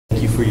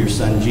for your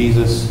Son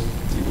Jesus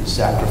and his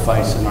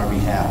sacrifice in our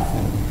behalf.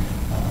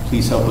 And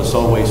please help us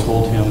always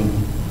hold him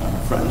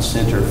front and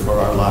center for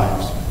our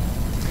lives.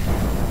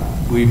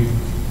 We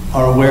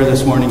are aware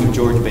this morning of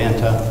George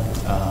Banta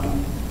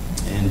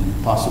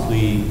and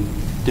possibly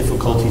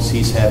difficulties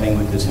he's having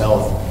with his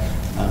health.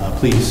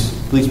 Please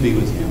be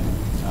with him.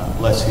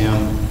 Bless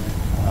him.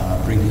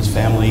 Bring his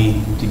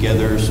family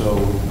together so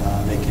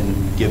they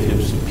can give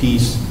him some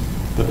peace.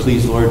 But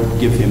please, Lord,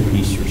 give him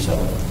peace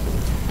yourself.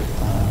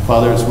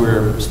 Father, as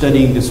we're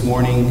studying this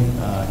morning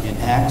in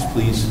Acts,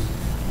 please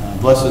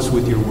bless us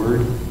with your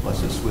word.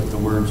 Bless us with the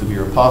words of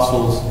your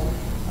apostles.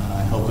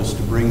 Help us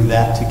to bring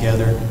that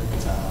together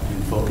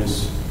and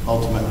focus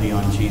ultimately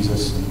on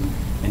Jesus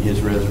and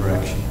his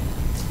resurrection.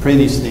 Pray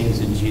these things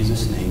in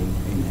Jesus' name.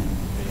 Amen.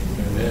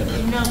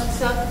 Amen. You know,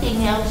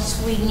 something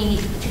else we need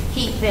to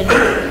keep in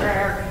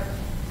prayer.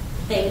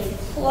 They've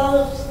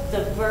closed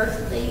the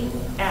birthing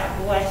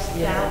at West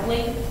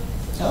Valley.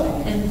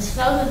 Oh. And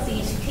some of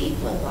these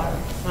people are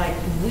like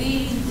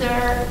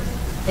Weezer,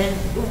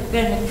 and we're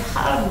going to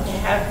come to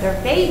have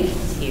their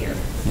babies here.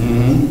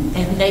 Mm-hmm.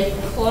 And they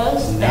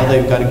closed now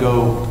they've got to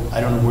go, I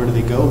don't know, where do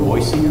they go?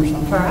 Boise or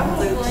something?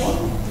 Probably.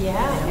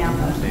 Yeah.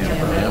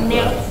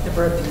 The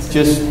birthing's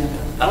just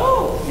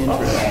interesting.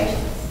 Okay.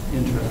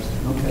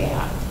 Interesting. Okay.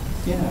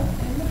 Yeah.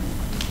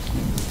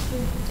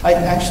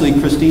 Actually,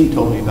 Christine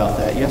told me about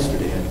that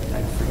yesterday.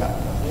 I forgot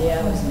about that. Yeah,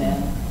 it was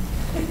bad.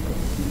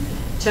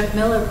 Chuck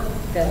Miller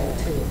got it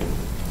too.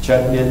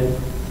 Chuck did?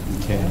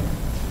 Okay.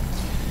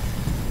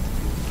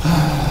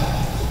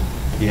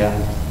 Yeah.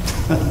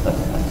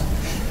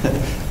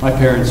 My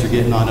parents are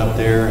getting on up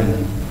there,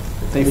 and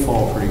they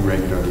fall pretty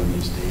regularly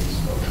these days.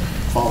 So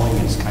falling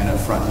is kind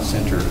of front and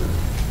center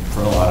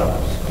for a lot of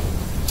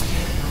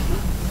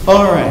us.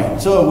 All right,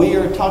 so we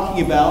are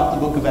talking about the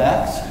book of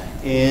Acts,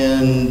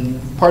 and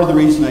part of the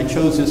reason I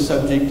chose this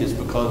subject is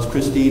because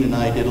Christine and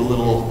I did a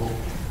little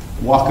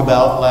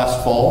walkabout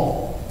last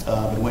fall.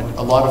 We went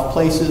a lot of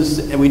places,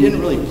 and we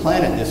didn't really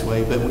plan it this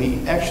way, but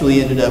we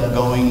actually ended up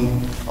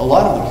going a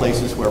lot of the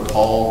places where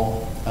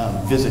Paul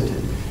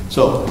visited.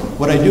 So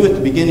what I do at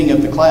the beginning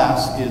of the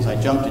class is I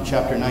jump to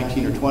chapter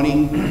 19 or 20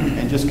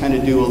 and just kind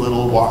of do a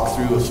little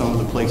walkthrough of some of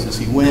the places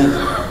he went.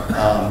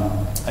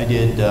 I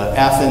did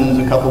Athens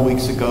a couple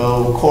weeks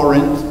ago.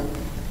 Corinth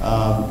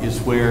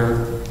is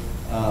where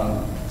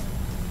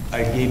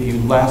I gave you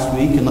last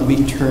week. And let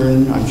me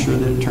turn, I'm sure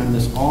that it turned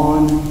this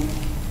on.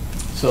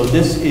 So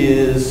this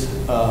is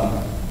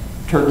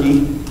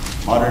Turkey,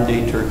 modern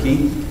day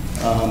Turkey.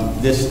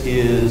 This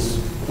is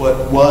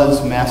what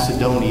was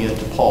Macedonia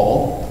to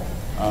Paul.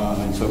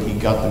 And so he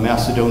got the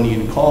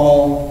Macedonian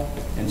call.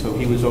 And so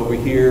he was over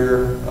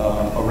here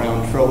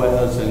around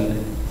Troas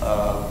and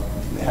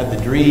had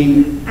the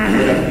dream,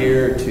 went up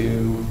here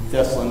to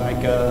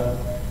Thessalonica,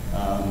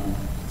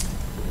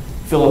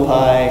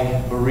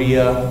 Philippi,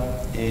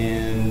 Berea,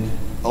 and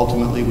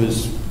ultimately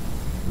was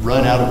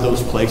run out of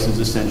those places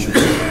essentially.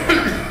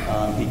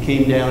 He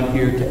came down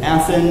here to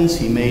Athens.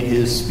 He made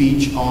his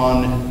speech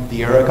on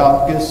the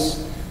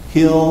Areopagus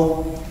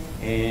hill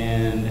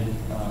and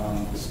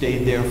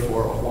stayed there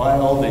for a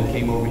while, then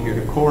came over here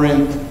to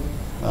Corinth,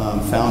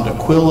 found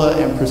Aquila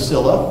and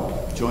Priscilla,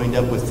 joined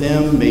up with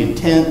them, made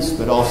tents,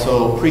 but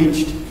also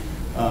preached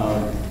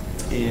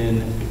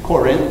in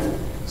Corinth,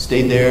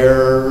 stayed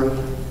there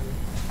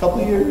a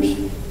couple of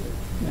years,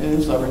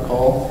 as I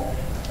recall.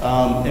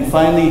 And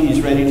finally,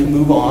 he's ready to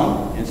move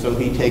on, and so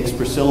he takes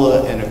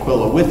Priscilla and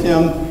Aquila with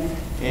him,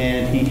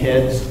 and he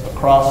heads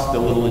across the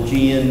little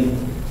Aegean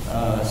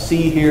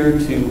Sea here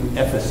to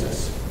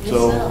Ephesus.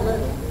 So,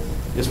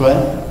 it's what?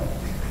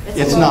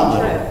 It's not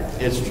little.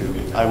 It's true.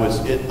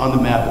 On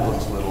the map it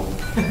looks little,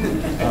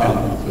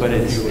 but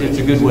it's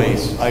a good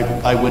ways.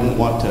 I wouldn't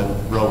want to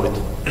row it.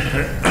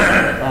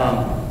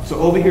 So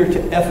over here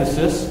to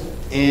Ephesus,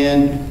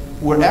 and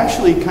we're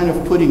actually kind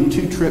of putting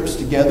two trips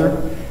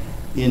together.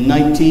 In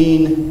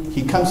 19,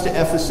 he comes to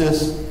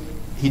Ephesus.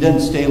 He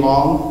doesn't stay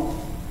long.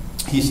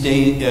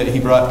 He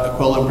brought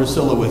Aquila and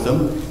Priscilla with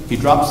him. He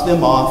drops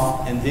them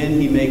off, and then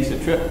he makes a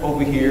trip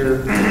over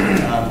here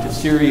to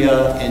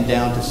Syria and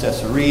down to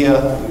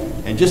Caesarea.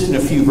 And just in a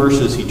few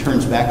verses, he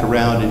turns back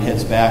around and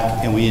heads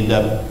back, and we end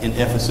up in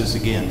Ephesus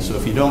again. So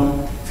if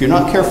you're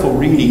not careful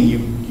reading,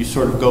 you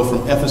sort of go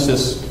from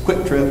Ephesus,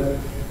 quick trip,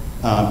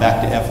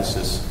 back to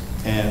Ephesus.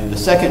 And the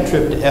second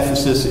trip to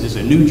Ephesus is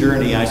a new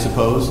journey, I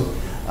suppose.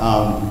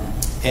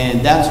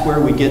 And that's where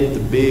we get the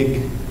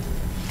big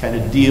kind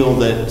of deal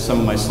that some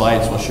of my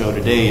slides will show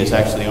today is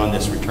actually on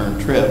this return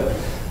trip.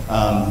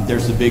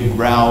 There's the big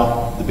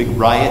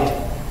riot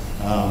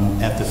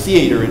at the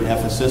theater in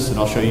Ephesus, and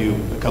I'll show you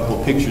a couple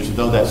of pictures.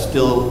 Though that's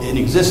still in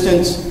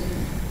existence,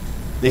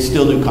 they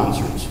still do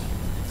concerts.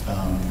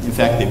 In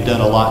fact, they've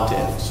done a lot to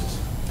Ephesus.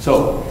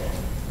 So,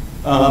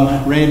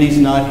 Randy's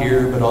not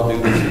here, but I'll do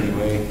this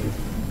anyway.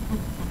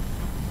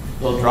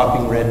 Little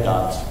dropping red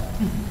dots.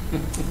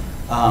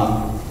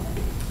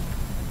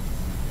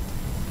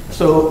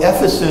 So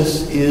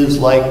Ephesus is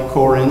like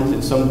Corinth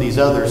and some of these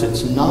others.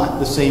 It's not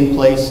the same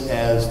place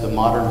as the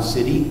modern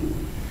city.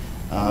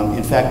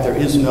 In fact, there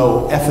is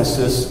no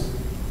Ephesus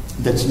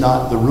that's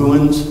not the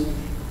ruins.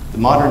 The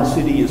modern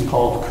city is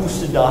called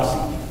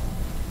Kusadasi,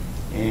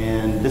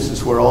 and this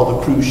is where all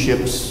the cruise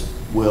ships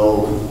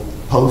will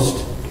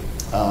post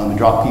and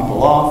drop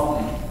people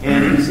off.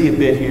 And you can see a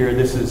bit here,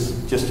 this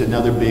is just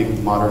another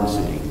big modern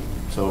city.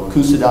 So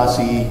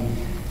Kusadasi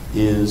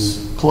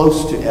is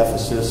close to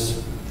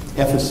Ephesus.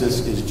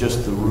 Ephesus is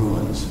just the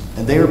ruins.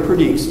 And they are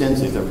pretty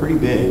extensive, they're pretty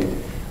big.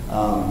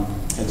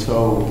 And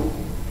so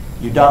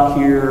you dock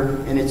here,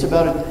 and it's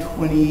about a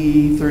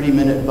 20-30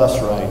 minute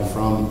bus ride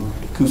from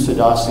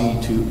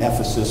Kusadasi to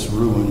Ephesus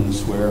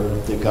ruins, where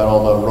they've got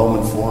all the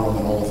Roman Forum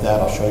and all of that.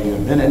 I'll show you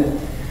in a minute.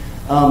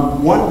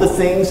 One of the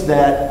things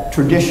that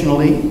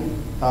traditionally,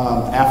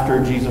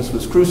 after Jesus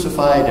was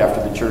crucified,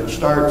 after the church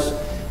starts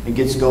and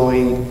gets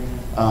going,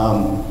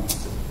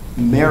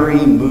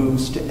 Mary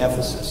moves to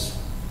Ephesus.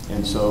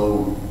 And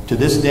so to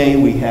this day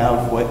we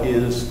have what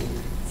is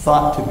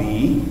thought to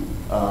be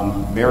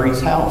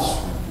Mary's house,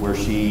 where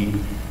she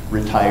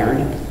retired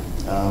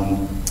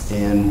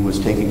and was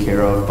taken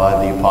care of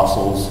by the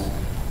apostles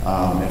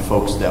and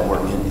folks that were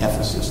in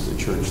Ephesus, the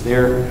church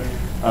there.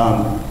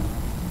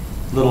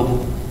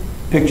 Little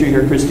picture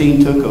here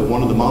Christine took of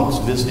one of the monks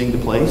visiting the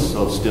place,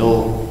 so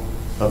still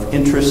of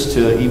interest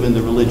to even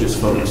the religious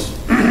folks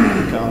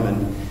to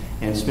come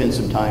and spend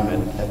some time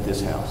at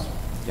this house.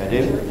 Yeah,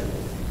 David?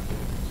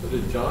 So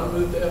did John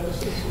move to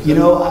Ephesus? You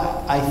know,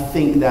 I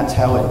think that's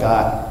how it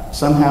got.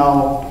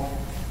 Somehow,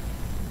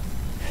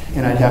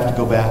 and I'd have to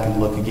go back and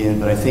look again,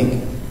 but I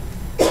think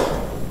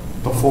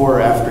before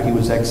or after he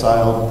was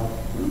exiled,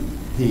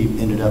 he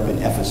ended up in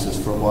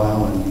Ephesus for a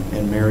while,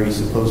 and Mary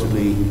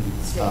supposedly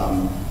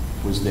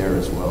was there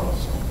as well.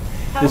 So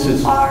How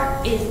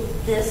far is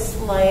this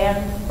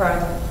land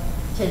from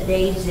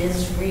today's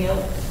Israel?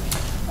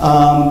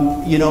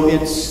 You know,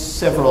 it's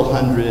several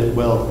hundred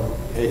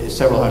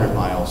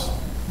miles.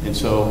 And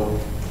so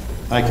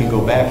I can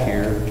go back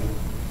here.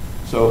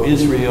 So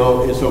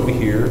Israel is over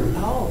here.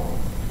 Oh.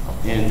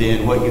 And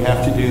then what you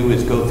have to do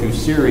is go through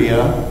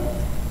Syria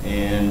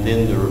and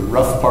then the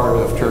rough part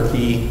of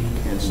Turkey,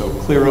 and so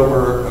clear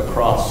over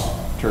across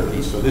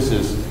Turkey. So this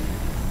is,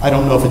 I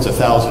don't know if it's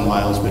 1,000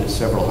 miles, but it's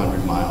several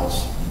hundred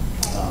miles.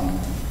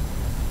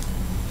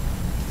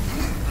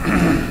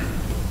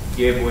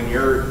 Gabe, when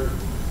you're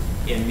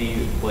in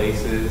these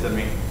places, I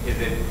mean, is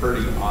it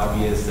pretty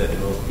obvious that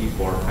most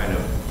people are kind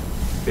of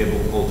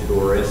biblical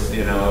tourists,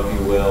 you know, if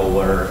you will,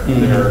 where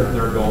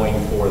they're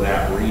going for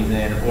that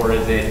reason, or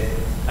is it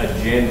a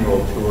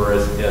general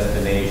tourist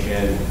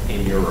destination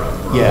in Europe?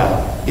 Right?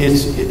 Yeah,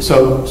 it's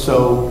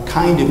so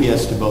kind of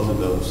yes to both of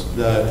those.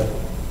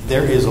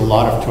 There is a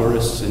lot of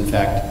tourists. In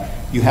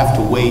fact, you have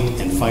to wait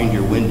and find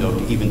your window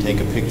to even take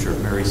a picture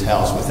of Mary's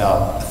house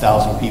without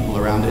 1,000 people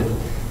around it.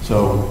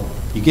 So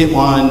you get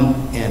one,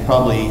 and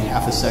probably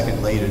half a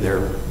second later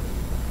they're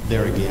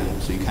there again.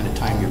 So you kind of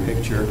time your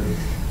picture.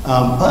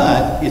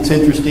 But it's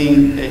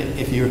interesting,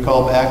 if you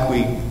recall back,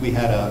 we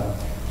had a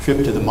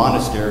trip to the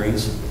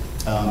monasteries,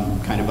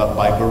 kind of up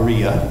by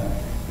Berea,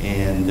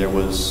 and there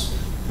was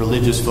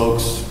religious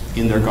folks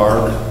in their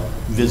garb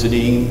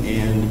visiting,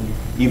 and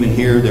even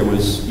here there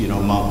was, you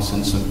know, monks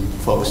and some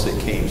folks that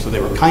came. So they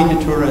were kind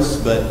of tourists,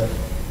 but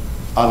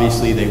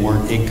obviously they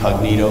weren't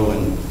incognito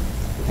and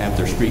have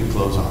their street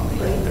clothes on.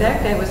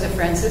 That guy was a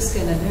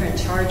Franciscan, and they're in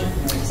charge of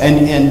things.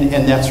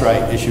 And that's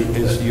right, as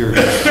you're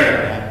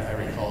saying, I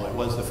recall, it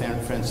was the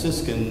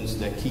Franciscans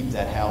that keep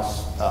that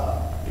house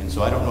up. And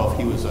so I don't know if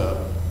he was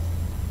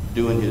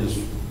doing his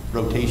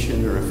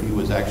rotation or if he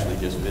was actually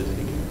just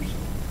visiting here.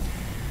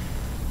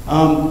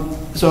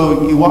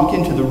 So you walk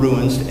into the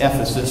ruins to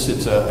Ephesus.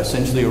 It's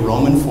essentially a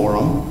Roman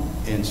forum,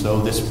 and so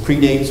this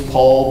predates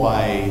Paul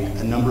by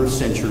a number of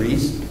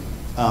centuries.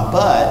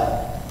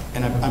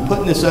 And I'm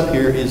putting this up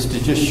here is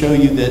to just show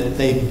you that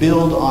they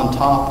build on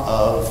top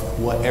of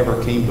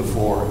whatever came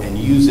before and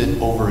use it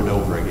over and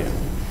over again.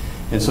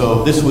 And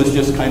so this was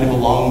just kind of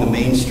along the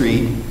main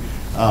street.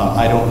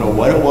 I don't know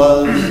what it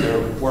was.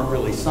 There weren't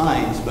really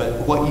signs,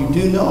 but what you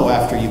do know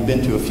after you've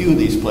been to a few of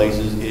these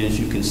places is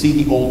you can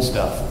see the old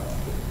stuff.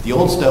 The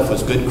old stuff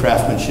was good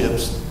craftsmanship.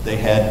 They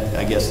had,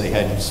 I guess they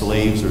had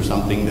slaves or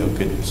something that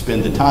could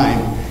spend the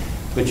time.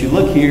 But you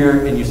look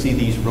here and you see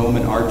these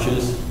Roman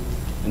arches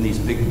and these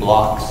big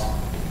blocks.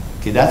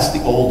 Okay, that's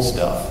the old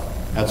stuff.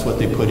 That's what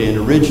they put in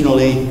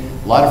originally.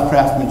 A lot of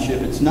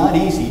craftsmanship. It's not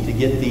easy to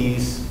get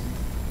these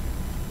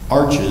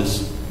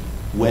arches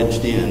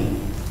wedged in.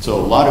 So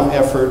a lot of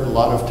effort, a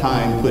lot of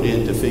time put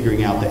into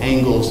figuring out the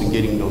angles and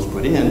getting those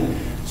put in.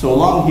 So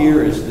along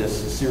here is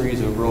this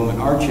series of Roman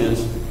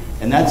arches,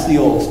 and that's the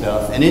old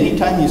stuff. And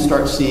anytime you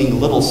start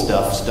seeing little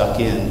stuff stuck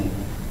in,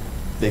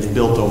 they've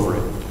built over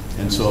it.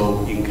 And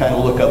so you can kind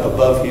of look up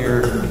above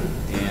here,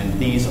 and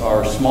these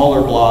are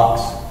smaller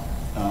blocks,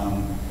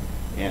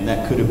 and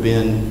that could have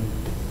been,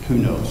 who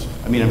knows?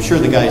 I mean, I'm sure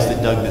the guys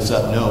that dug this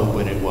up know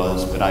when it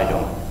was, but I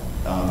don't.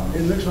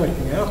 It looks like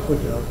an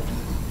aqueduct.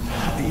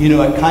 You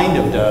know, it kind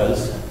of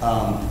does.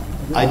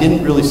 I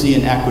didn't really see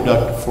an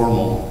aqueduct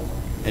formal,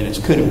 and it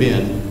could have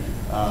been.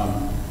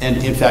 And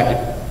in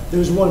fact,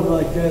 There's one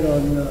like that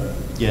on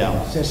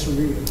Yeah.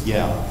 Caesarea.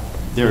 Yeah,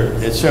 there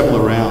are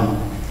several around.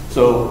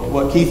 So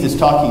what Keith is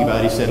talking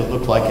about, he said it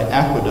looked like an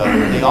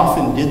aqueduct. They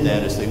often did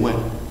that as they went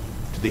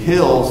to the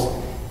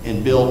hills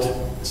and built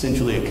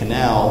essentially a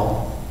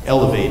canal,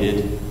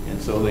 elevated,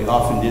 and so they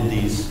often did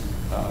these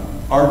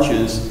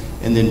arches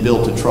and then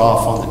built a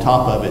trough on the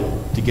top of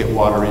it to get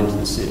water into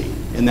the city.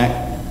 And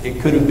that, it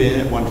could have been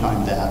at one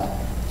time that.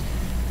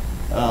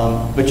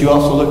 But you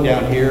also look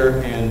down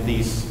here and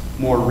these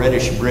more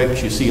reddish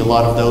bricks, you see a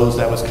lot of those.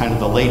 That was kind of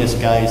the latest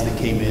guys that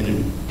came in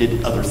and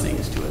did other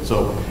things to it.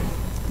 So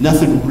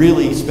nothing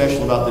really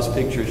special about this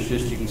picture. It's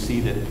just you can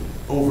see that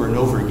over and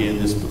over again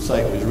this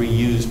site was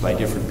reused by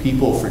different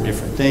people for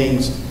different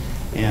things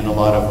and a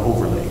lot of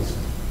overlays.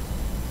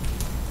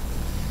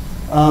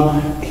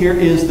 Here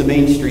is the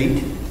main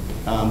street.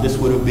 This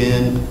would have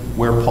been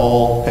where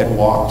Paul had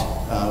walked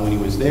when he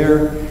was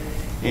there.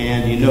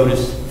 And you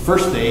notice,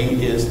 first thing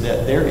is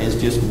that there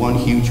is just one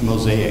huge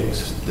mosaic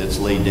that's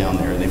laid down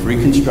there. And they've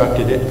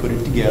reconstructed it, put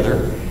it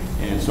together.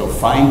 And so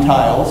fine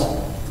tiles,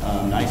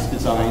 nice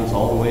designs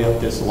all the way up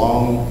this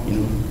long,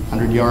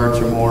 100 yards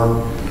or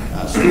more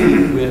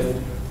street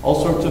with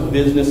all sorts of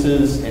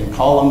businesses and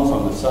columns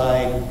on the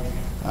side.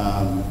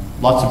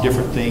 Lots of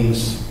different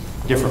things,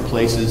 different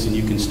places, and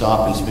you can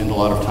stop and spend a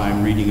lot of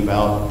time reading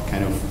about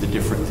kind of the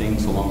different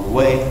things along the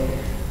way.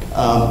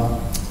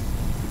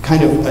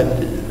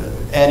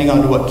 Adding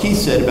on to what Keith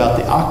said about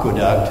the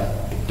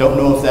aqueduct, don't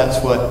know if that's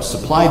what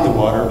supplied the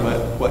water,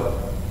 but what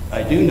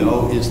I do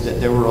know is that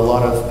there were a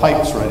lot of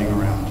pipes running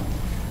around.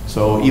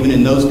 So even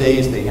in those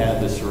days, they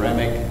had the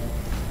ceramic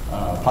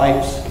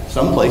pipes.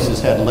 Some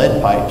places had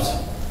lead pipes.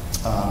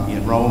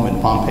 In Rome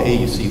and Pompeii,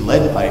 you see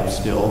lead pipes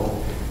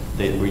still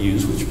that were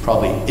used, which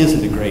probably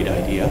isn't a great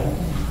idea.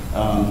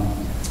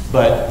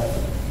 But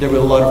there were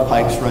a lot of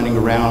pipes running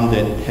around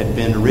that had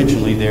been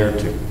originally there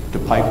to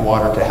pipe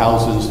water to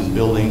houses and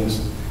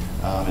buildings.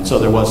 And so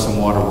there was some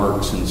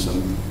waterworks and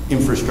some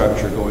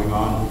infrastructure going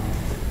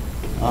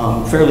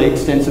on fairly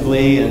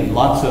extensively, and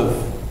lots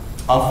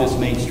of, off this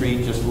main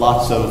street, just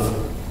lots of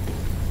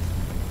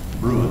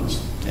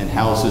ruins and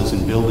houses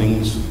and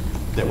buildings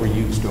that were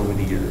used over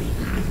the years.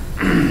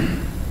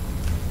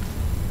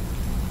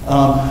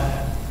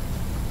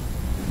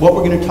 What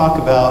we're going to talk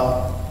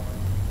about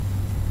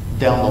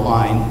down the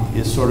line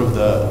is sort of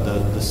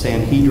the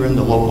Sanhedrin,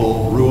 the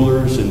local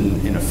rulers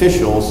and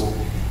officials.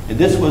 And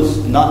this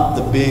was not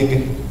the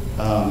big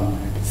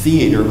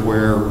theater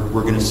where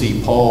we're going to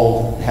see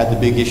Paul had the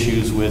big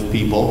issues with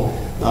people.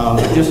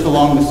 But just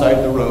along the side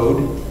of the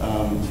road,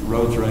 the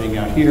road's running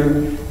out here.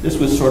 This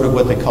was sort of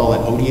what they call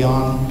an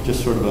Odeon,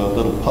 just sort of a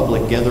little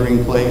public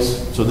gathering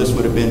place. So this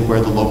would have been where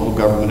the local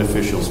government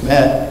officials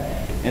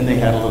met, and they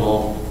had a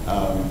little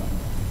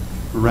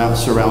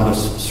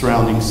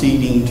surrounding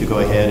seating to go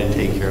ahead and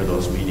take care of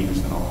those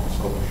meetings and all.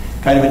 So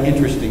kind of an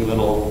interesting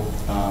little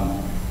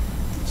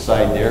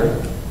side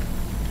there.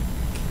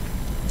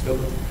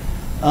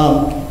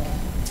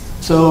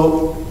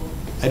 So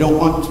I don't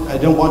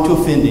want to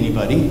offend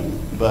anybody,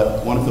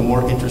 but one of the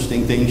more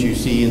interesting things you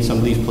see in some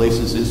of these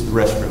places is the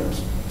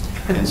restrooms.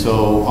 And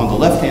so on the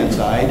left-hand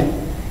side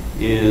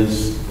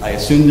is, I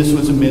assume this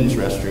was a men's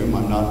restroom.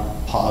 I'm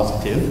not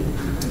positive.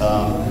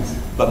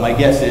 But my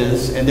guess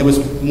is, and there was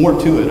more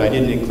to it, I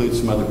didn't include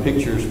some other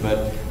pictures,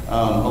 but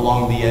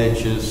along the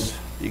edges,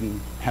 you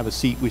can have a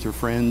seat with your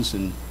friends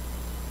and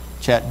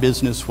chat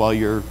business while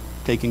you're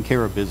taking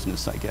care of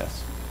business, I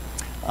guess.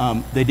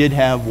 They did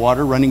have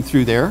water running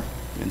through there,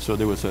 and so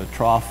there was a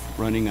trough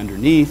running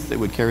underneath that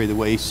would carry the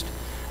waste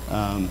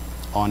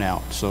on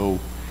out. So,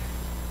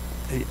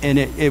 and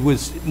it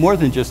was more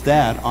than just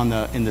that.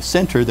 In the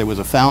center, there was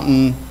a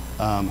fountain,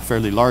 a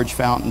fairly large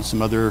fountain,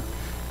 some other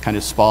kind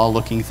of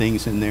spa-looking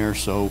things in there,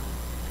 so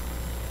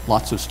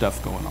lots of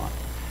stuff going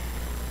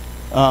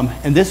on.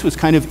 And this was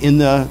kind of in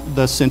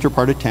the center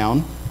part of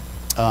town.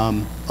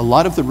 A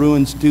lot of the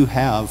ruins do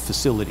have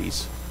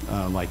facilities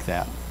like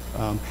that.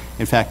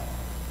 In fact,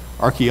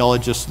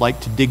 archaeologists like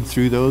to dig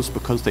through those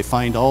because they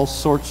find all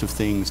sorts of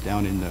things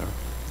down in there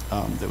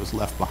that was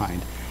left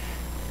behind.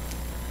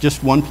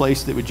 Just one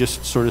place that would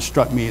just sort of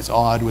struck me as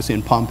odd was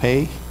in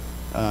Pompeii.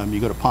 You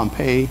go to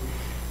Pompeii,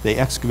 they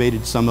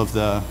excavated some of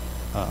the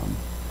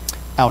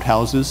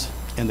outhouses,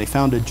 and they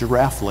found a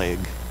giraffe leg.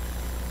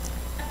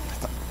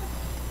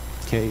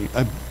 Okay,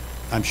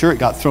 I'm sure it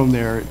got thrown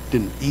there, it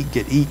didn't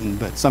get eaten,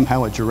 but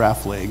somehow a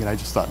giraffe leg, and I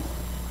just thought,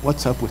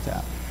 what's up with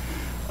that?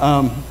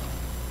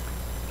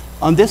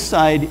 On this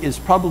side is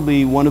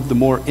probably one of the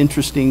more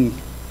interesting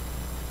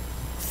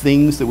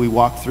things that we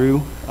walked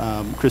through.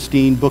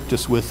 Christine booked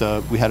us with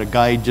we had a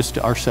guide just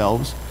to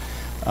ourselves,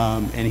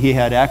 and he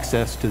had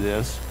access to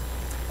this.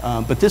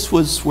 But this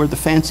was where the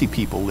fancy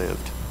people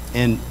lived.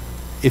 And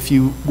if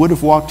you would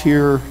have walked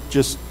here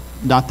just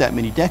not that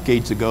many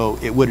decades ago,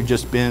 it would have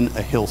just been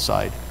a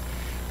hillside.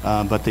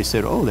 But they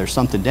said, oh, there's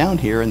something down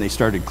here, and they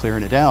started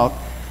clearing it out.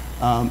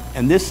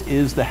 And this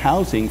is the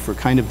housing for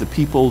kind of the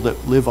people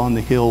that live on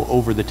the hill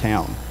over the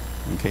town.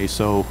 Okay,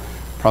 so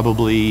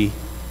probably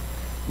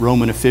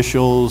Roman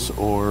officials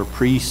or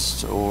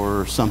priests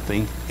or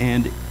something.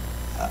 And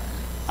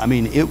I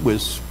mean, it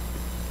was,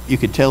 you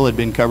could tell it had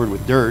been covered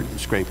with dirt and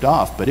scraped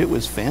off, but it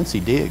was fancy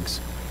digs.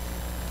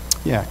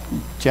 Yeah,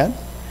 Chad?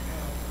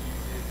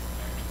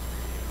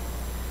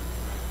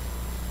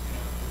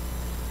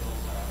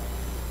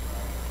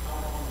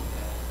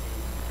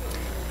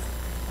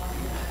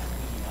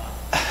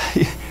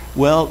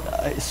 Well,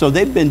 so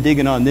they've been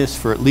digging on this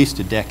for at least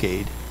a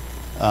decade.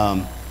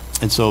 And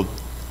so,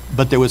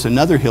 but there was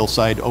another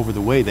hillside over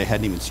the way they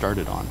hadn't even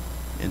started on.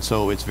 And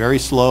so it's very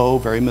slow,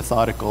 very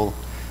methodical.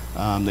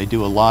 They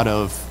do a lot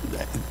of,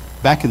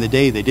 back in the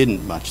day they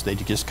didn't much. They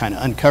just kind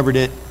of uncovered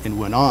it and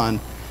went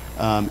on.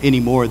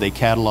 Anymore they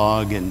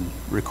catalog and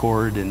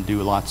record and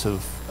do lots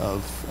of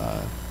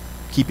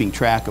keeping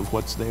track of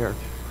what's there.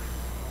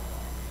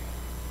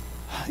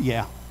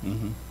 Yeah.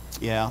 Mm-hmm.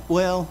 Yeah.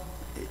 Well,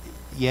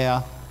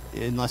 yeah.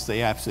 Unless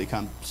they absolutely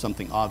come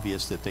something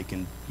obvious that they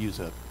can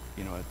use a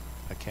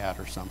cat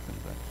or something,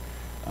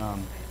 but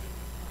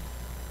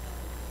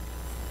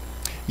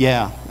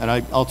yeah, and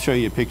I'll show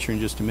you a picture in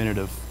just a minute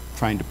of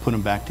trying to put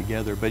them back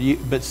together. But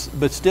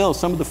still,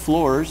 some of the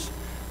floors.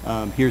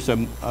 Here's a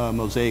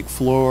mosaic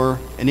floor,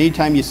 and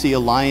anytime you see a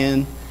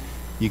lion,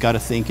 you got to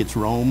think it's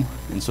Rome,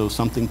 and so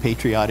something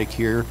patriotic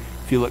here.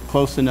 If you look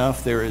close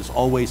enough, there is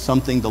always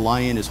something the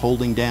lion is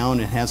holding down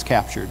and has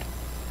captured,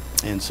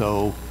 and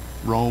so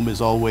Rome is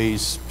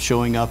always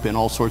showing up in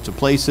all sorts of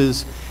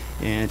places.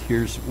 And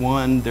here's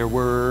one. There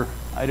were,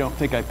 I don't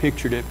think I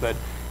pictured it, but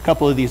a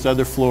couple of these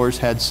other floors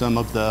had some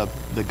of the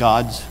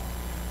gods.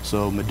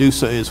 So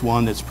Medusa is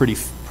one that's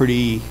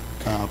pretty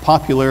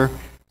popular.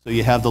 So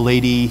you have the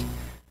lady,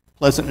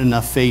 pleasant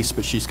enough face,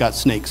 but she's got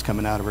snakes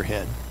coming out of her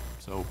head.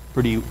 So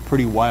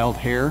pretty wild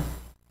hair.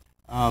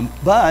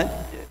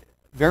 But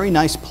very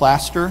nice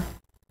plaster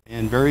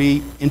and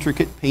very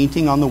intricate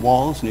painting on the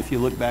walls. And if you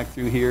look back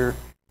through here,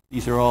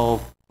 these are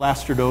all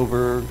plastered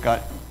over,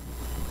 got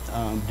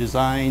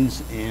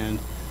designs and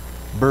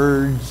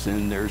birds,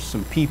 and there's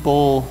some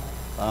people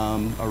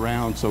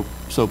around. So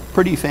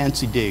pretty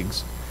fancy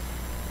digs.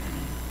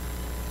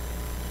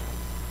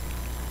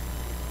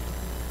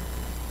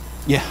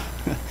 Yeah,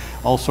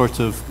 all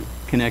sorts of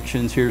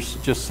connections. Here's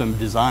just some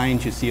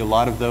designs. You see a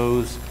lot of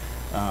those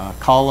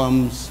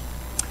columns,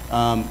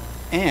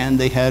 and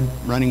they had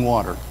running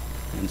water,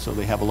 and so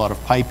they have a lot of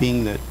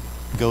piping that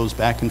goes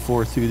back and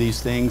forth through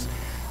these things.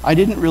 I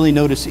didn't really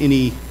notice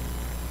any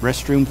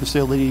restroom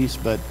facilities,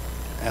 but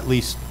at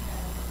least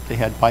they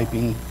had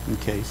piping.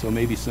 Okay, so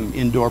maybe some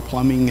indoor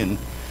plumbing and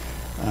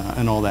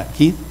all that.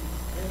 Keith? And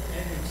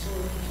it's so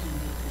interesting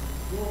that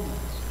the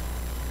Romans,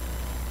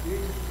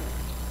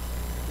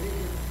 they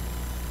had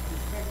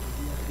perfected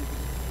the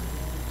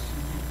idea of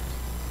cement.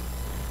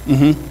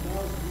 Mm-hmm. For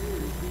 1,000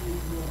 years, we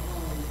didn't know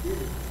how they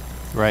did it.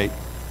 Right.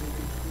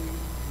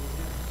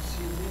 They had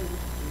cement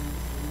and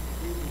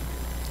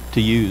To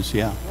use,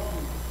 yeah.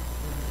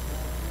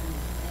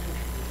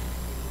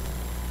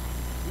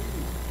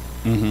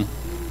 Mm-hmm.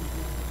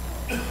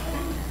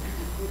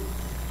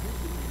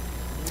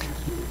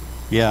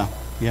 Yeah.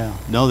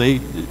 No,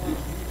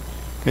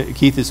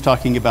 Keith is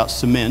talking about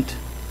cement,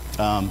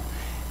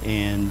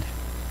 and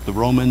the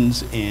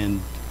Romans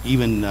and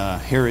even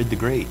Herod the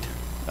Great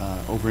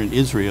over in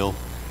Israel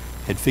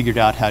had figured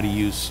out how to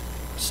use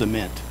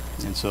cement.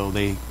 And so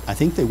I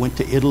think they went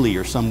to Italy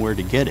or somewhere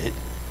to get it,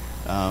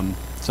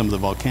 some of the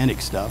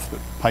volcanic stuff, but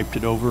piped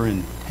it over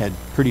and had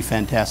pretty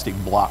fantastic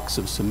blocks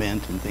of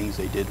cement and things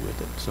they did with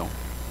it. So,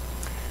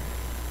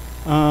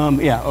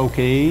 yeah,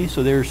 okay,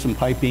 so there's some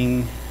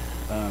piping,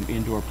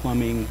 indoor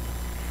plumbing.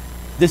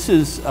 This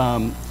is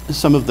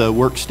some of the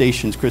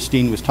workstations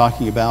Christine was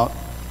talking about.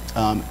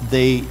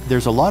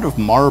 There's a lot of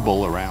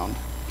marble around,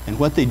 and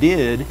what they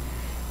did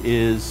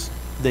is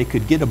they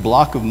could get a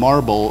block of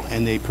marble,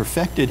 and they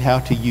perfected how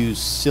to use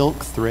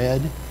silk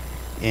thread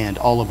and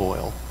olive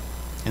oil.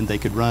 And they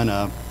could run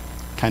a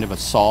kind of a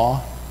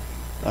saw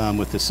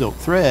with the silk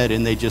thread,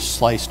 and they just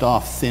sliced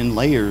off thin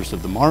layers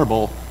of the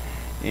marble,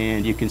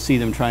 and you can see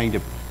them trying to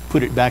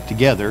put it back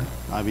together.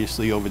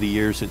 Obviously, over the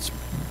years, it's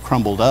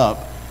crumbled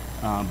up,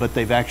 but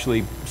they've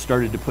actually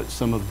started to put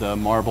some of the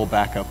marble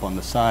back up on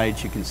the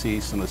sides. You can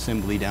see some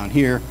assembly down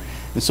here.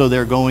 And so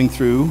they're going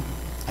through,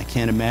 I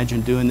can't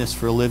imagine doing this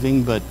for a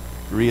living, but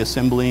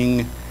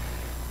reassembling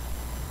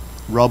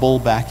rubble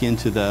back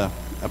into the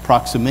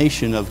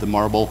approximation of the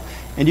marble.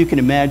 And you can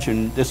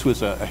imagine this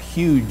was a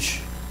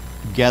huge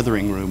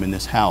gathering room in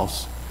this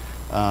house.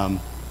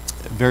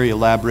 Very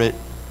elaborate.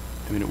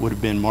 I mean, it would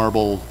have been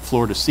marble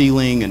floor to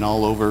ceiling and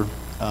all over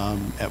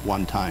at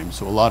one time.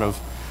 So a lot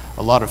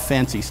of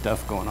fancy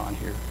stuff going on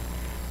here.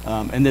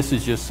 And this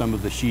is just some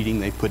of the sheeting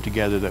they put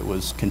together that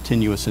was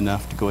continuous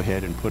enough to go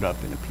ahead and put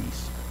up in a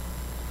piece.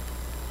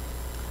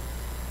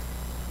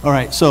 All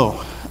right,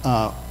 so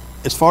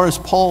as far as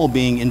Paul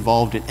being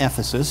involved in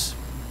Ephesus,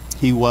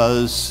 he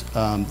was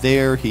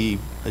there. He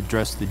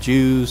addressed the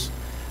Jews.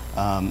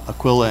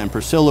 Aquila and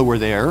Priscilla were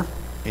there.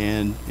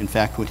 And in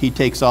fact, when he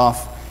takes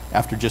off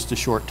after just a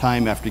short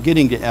time after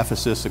getting to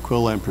Ephesus,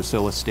 Aquila and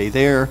Priscilla stay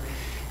there.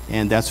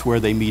 and that's where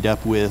they meet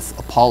up with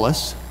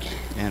Apollos.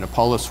 And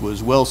Apollos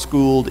was well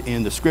schooled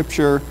in the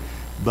scripture,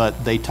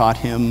 but they taught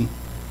him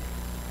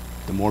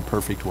the more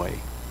perfect way.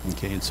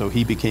 Okay, and so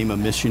he became a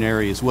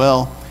missionary as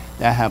well.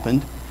 That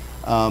happened.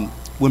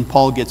 When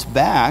Paul gets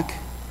back,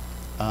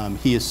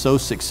 he is so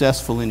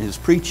successful in his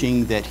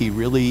preaching that he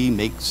really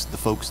makes the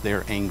folks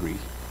there angry,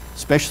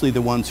 especially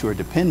the ones who are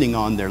depending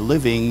on their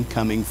living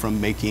coming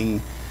from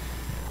making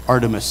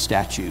Artemis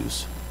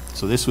statues.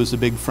 So this was the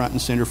big front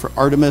and center for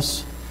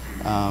Artemis.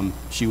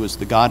 She was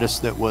the goddess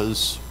that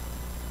was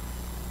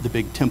the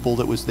big temple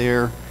that was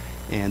there,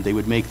 and they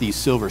would make these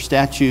silver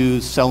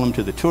statues, sell them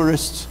to the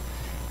tourists.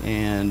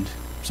 And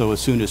so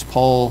as soon as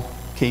Paul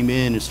came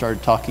in and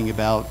started talking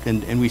about,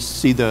 and we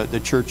see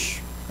the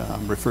church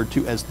referred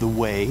to as the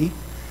Way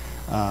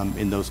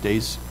in those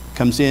days,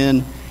 comes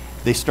in,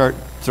 they start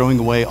throwing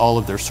away all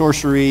of their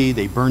sorcery,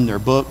 they burn their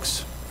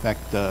books. In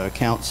fact, the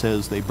account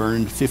says they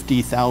burned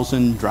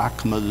 50,000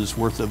 drachmas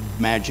worth of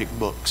magic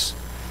books.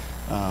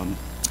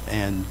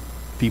 And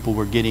people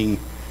were getting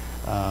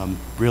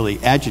really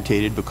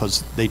agitated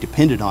because they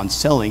depended on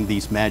selling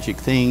these magic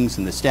things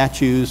and the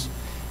statues.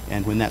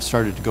 And when that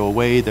started to go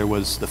away, there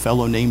was the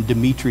fellow named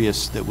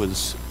Demetrius that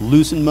was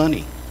losing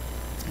money.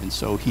 And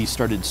so he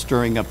started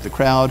stirring up the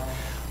crowd.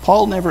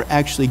 Paul never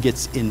actually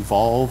gets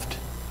involved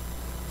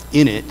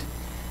in it,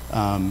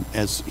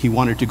 as he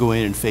wanted to go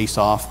in and face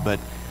off. But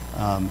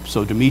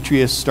so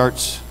Demetrius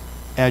starts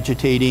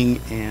agitating,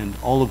 and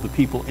all of the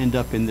people end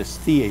up in this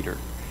theater.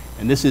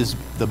 And this is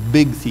the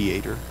big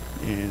theater,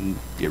 and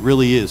it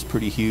really is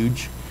pretty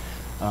huge.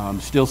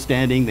 Still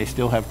standing, they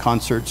still have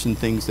concerts and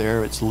things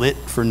there. It's lit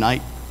for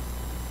night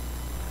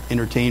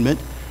entertainment.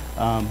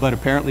 But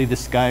apparently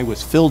this guy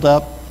was filled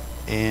up,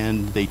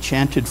 and they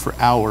chanted for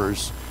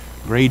hours,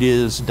 "Great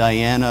is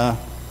Diana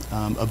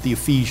of the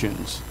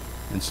Ephesians."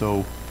 And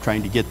so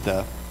trying to get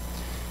the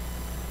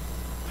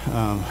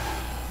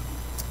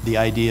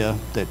idea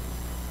that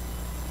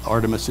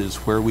Artemis is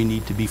where we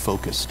need to be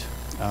focused.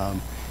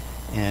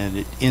 And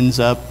it ends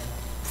up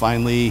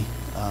finally,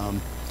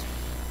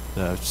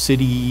 the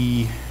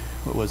city,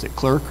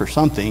 clerk or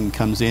something,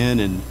 comes in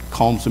and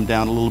calms them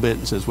down a little bit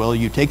and says, well,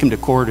 you take them to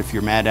court if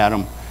you're mad at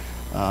them.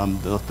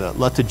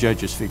 Let the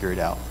judges figure it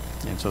out.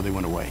 And so they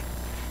went away.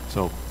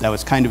 So that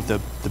was kind of the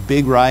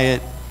big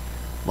riot,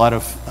 a lot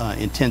of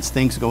intense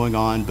things going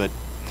on, but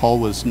Paul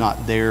was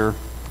not there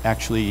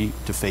actually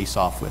to face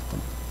off with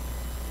them.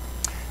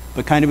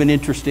 But kind of an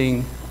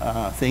interesting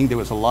thing. There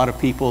was a lot of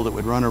people that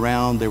would run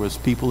around. There was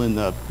people in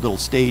the little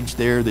stage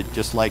there that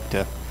just liked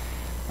to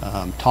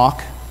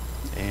talk,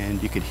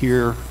 and you could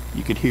hear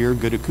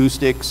good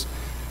acoustics.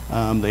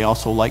 They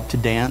also liked to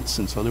dance,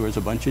 and so there was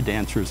a bunch of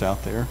dancers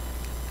out there.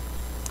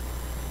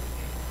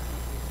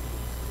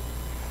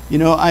 You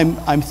know,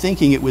 I'm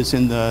thinking it was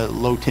in the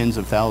low tens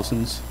of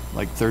thousands,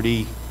 like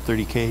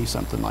 30K,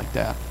 something like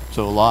that.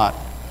 So a lot.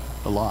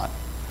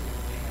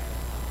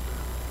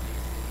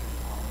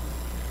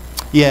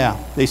 Yeah,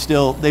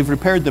 they've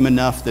repaired them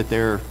enough that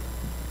they're,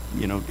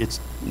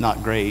 it's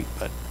not great,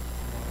 but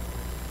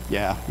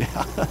yeah.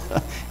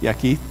 Yeah,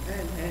 Keith?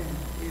 And in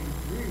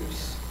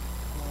Greece,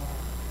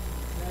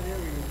 that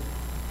area,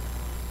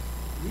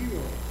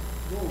 Nero,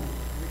 Rome,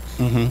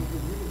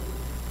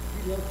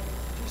 he loved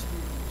just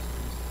these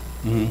things.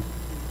 The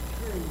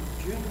term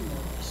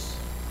gymnos,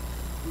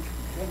 which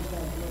comes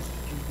down to us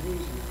to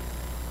gymnasium,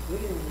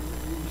 literally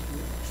means to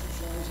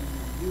exercise in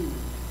the nude.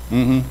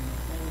 And the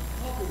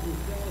problem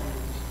with that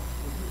is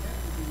that you have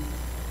to be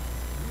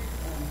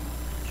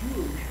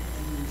Jewish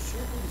and you're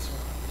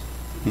circumcised.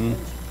 It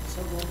becomes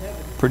somewhat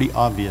evident. Pretty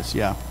obvious,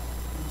 yeah.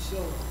 And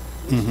so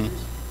this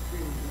is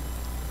creating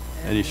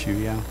That issue,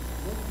 yeah.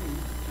 one thing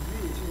to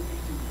me is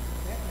interesting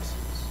in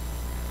Ephesus,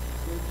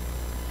 that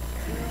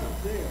they're out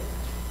there,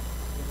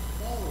 the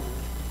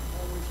followers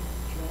of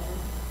John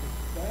the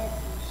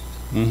Baptist,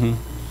 who was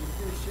the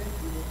first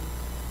century,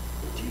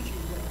 were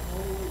teaching that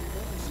all over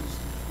Ephesus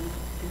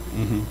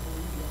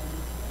John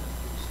the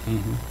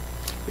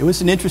Baptist. It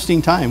was an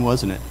interesting time,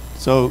 wasn't it?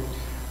 So,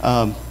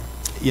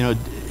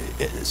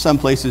 some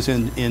places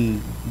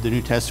in the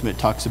New Testament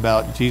talks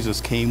about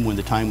Jesus came when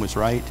the time was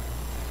right.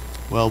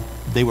 Well,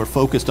 they were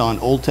focused on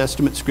Old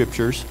Testament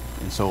scriptures,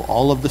 and so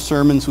all of the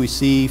sermons we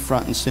see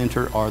front and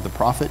center are the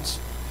prophets.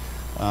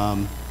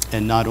 And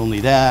not only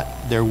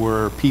that, there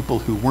were people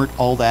who weren't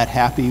all that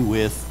happy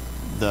with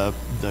the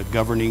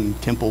governing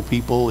temple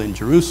people in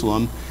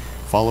Jerusalem,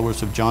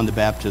 followers of John the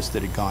Baptist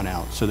that had gone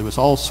out. So there was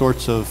all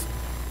sorts of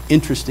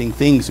interesting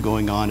things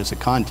going on as a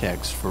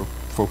context for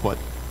what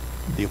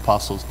the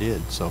apostles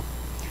did. So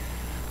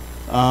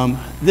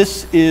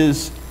this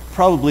is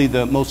probably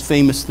the most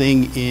famous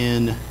thing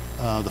in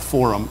the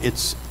forum.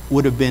 It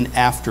would have been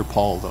after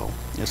Paul, though.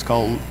 It's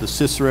called the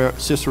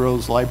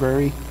Cicero's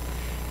Library,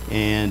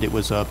 and it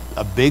was a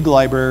big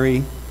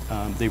library.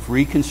 They've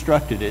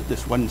reconstructed it.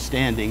 This wasn't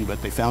standing,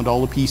 but they found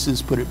all the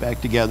pieces, put it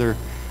back together.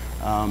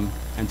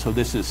 And so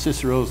this is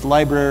Cicero's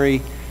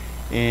Library,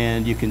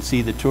 and you can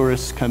see the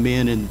tourists come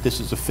in, and this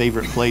is a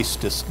favorite place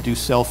to do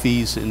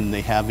selfies, and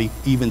they have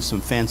even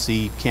some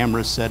fancy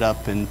cameras set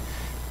up, and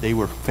they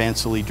were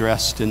fancily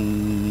dressed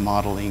and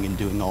modeling and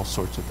doing all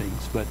sorts of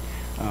things. But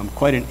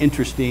quite an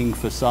interesting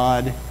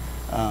facade.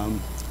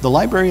 The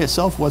library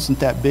itself wasn't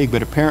that big,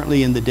 but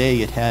apparently in the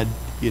day it had,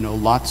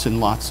 lots and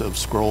lots of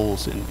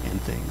scrolls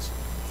and things.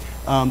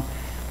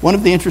 One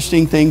of the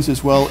interesting things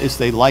as well is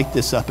they light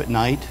this up at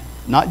night.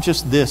 Not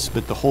just this,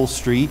 but the whole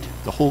street,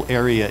 the whole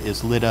area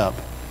is lit up.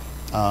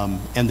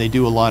 And they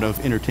do a lot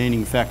of entertaining.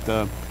 In fact,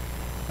 I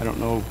don't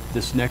know,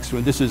 this next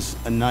one, this is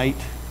a night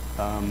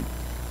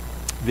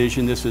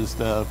vision. This is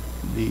the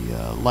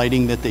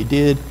lighting that they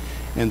did.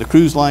 And the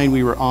cruise line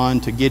we were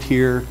on to get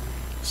here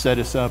set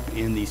us up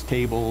in these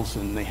tables,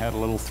 and they had a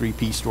little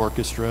three-piece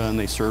orchestra, and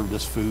they served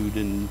us food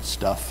and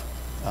stuff.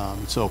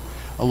 So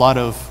a lot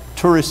of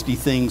touristy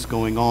things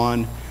going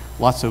on,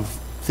 lots of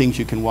things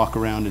you can walk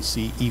around and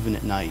see even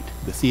at night.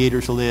 The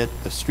theater's lit,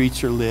 the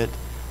streets are lit,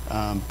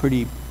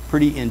 pretty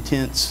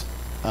intense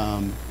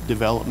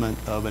development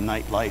of a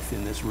nightlife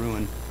in this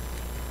ruin.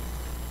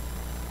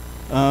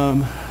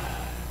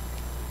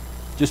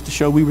 Just to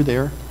show we were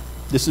there.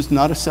 This is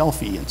not a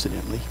selfie,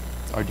 incidentally.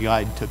 Our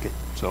guide took it,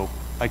 so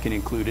I can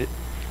include it.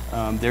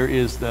 There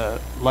is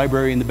the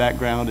library in the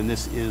background, and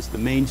this is the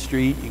main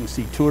street. You can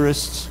see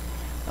tourists.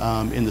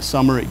 In the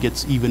summer, it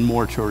gets even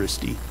more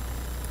touristy.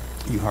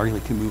 You hardly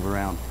can move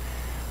around.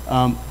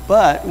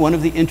 But one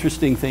of the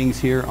interesting things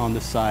here on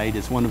the side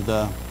is one of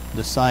the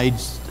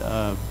sides,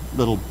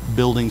 little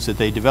buildings that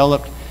they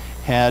developed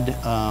had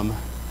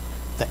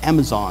the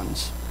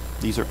Amazons.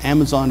 These are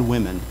Amazon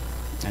women.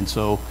 And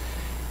so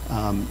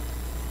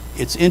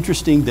it's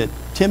interesting that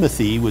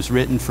Timothy was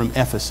written from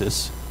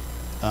Ephesus,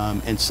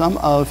 and some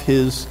of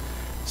his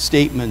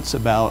statements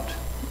about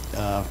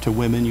to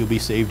women, you'll be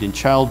saved in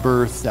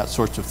childbirth, that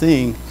sorts of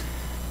thing.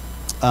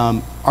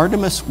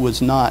 Artemis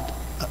was not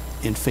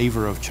in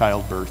favor of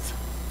childbirth.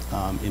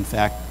 In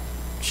fact,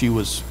 she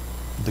was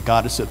the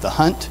goddess of the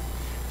hunt.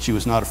 She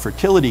was not a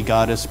fertility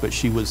goddess, but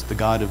she was the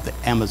god of the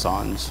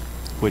Amazons,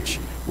 which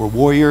were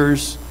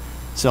warriors,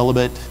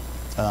 celibate.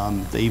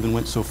 They even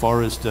went so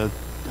far as to,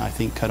 I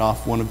think, cut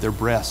off one of their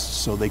breasts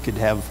so they could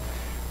have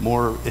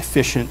more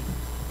efficient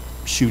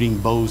shooting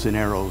bows and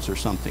arrows or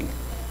something.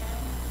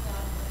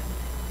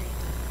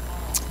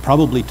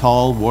 Probably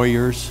tall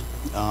warriors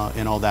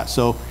and all that.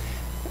 So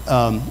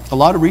a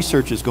lot of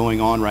research is going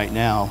on right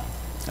now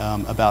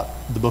about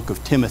the book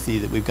of Timothy,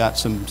 that we've got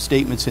some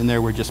statements in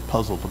there we're just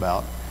puzzled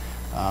about,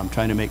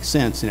 trying to make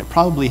sense. And it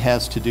probably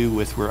has to do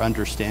with we're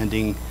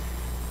understanding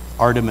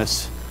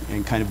Artemis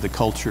and kind of the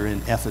culture in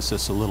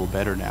Ephesus a little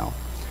better now.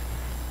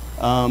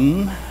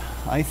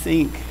 I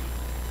think,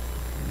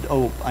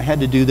 I had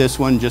to do this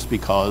one just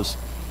because.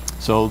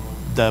 So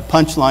the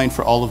punchline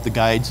for all of the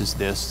guides is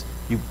this.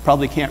 You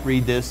probably can't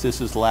read this.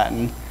 This is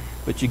Latin.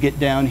 But you get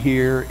down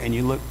here and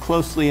you look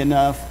closely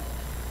enough.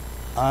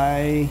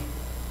 I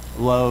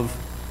love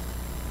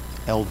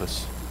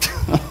Elvis.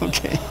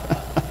 Okay.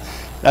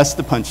 That's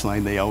the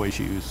punchline they always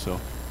use. So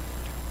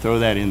throw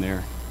that in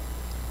there.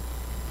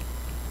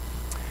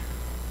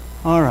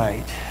 All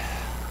right.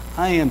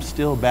 I am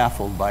still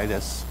baffled by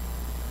this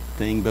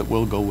thing, but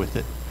we'll go with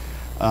it.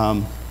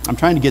 I'm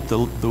trying to get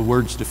the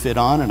words to fit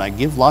on, and I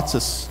give lots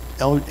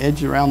of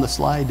edge around the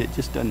slide. It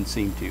just doesn't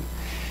seem to.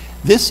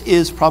 This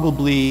is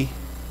probably,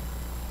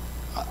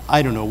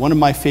 I don't know, one of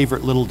my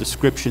favorite little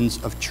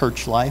descriptions of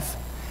church life.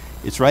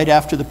 It's right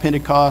after the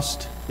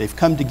Pentecost. They've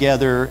come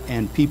together,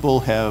 and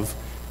people have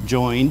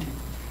joined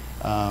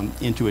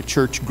into a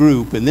church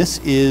group. And this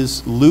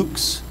is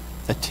Luke's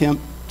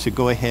attempt to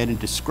go ahead and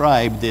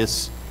describe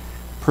this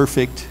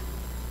perfect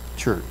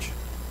church.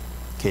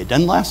 Okay, it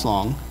doesn't last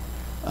long,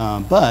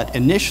 but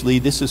initially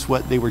this is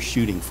what they were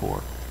shooting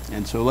for.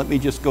 And so let me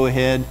just go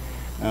ahead.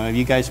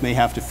 You guys may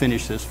have to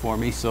finish this for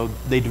me. So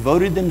they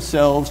devoted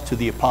themselves to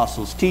the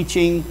apostles'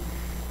 teaching,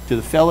 to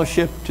the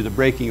fellowship, to the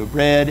breaking of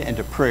bread, and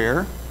to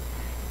prayer.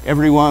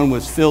 Everyone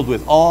was filled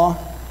with awe,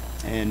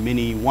 and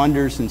many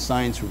wonders and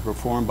signs were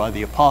performed by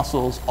the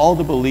apostles. All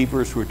the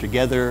believers were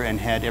together and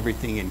had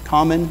everything in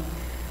common.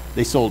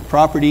 They sold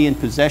property and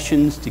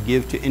possessions to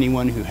give to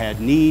anyone who had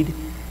need.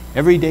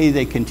 Every day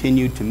they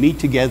continued to meet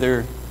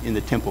together in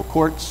the temple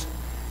courts.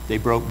 They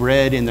broke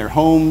bread in their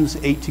homes,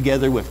 ate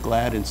together with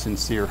glad and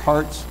sincere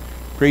hearts,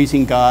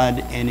 praising God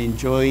and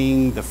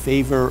enjoying the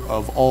favor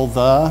of all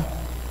the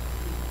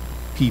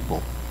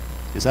people.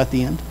 Is that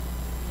the end?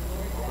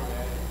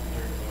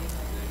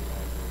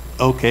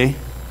 Okay.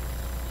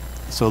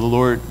 So the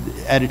Lord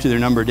added to their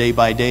number day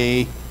by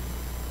day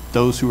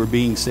those who were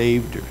being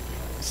saved, or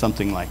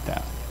something like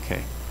that.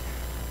 Okay.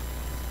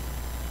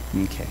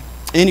 Okay.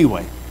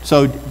 Anyway,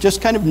 so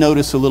just kind of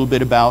notice a little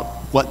bit about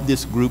what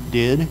this group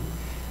did.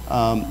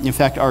 In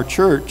fact, our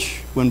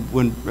church, or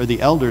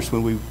the elders,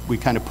 when we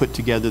kind of put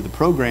together the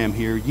program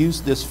here,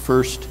 used this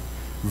first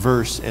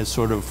verse as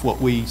sort of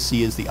what we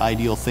see as the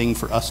ideal thing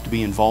for us to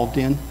be involved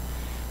in.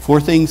 4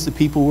 things the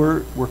people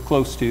were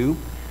close to.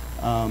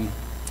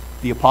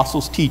 The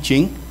apostles'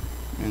 teaching,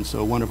 and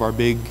so one of our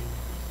big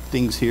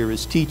things here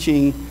is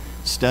teaching,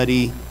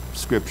 study,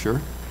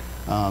 scripture.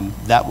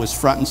 That was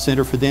front and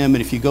center for them.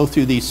 And if you go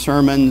through these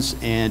sermons,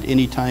 and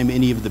anytime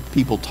any of the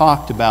people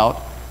talked about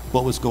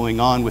what was going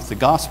on with the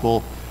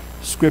gospel,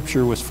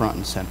 Scripture was front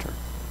and center.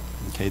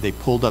 Okay, they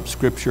pulled up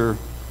Scripture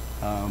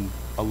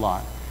a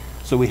lot.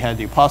 So we had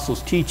the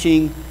apostles'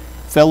 teaching.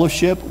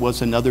 Fellowship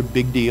was another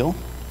big deal.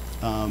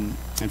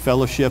 And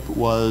fellowship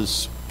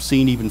was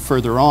seen even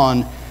further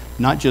on,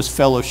 not just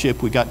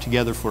fellowship, we got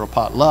together for a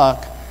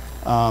potluck,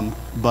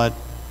 but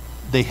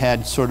they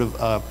had sort of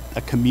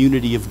a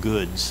community of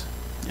goods.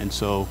 And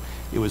so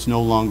it was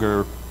no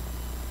longer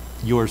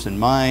yours and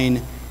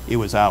mine, it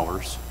was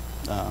ours,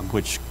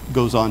 which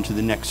goes on to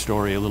the next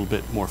story a little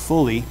bit more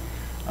fully.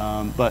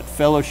 But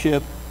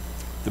fellowship,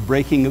 the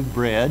breaking of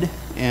bread,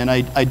 and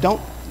I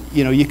don't,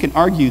 you can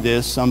argue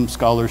this, some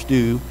scholars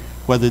do,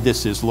 whether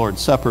this is Lord's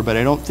Supper, but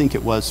I don't think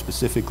it was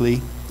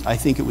specifically. I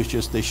think it was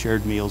just they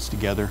shared meals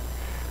together.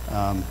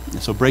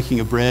 So breaking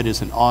of bread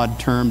is an odd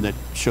term that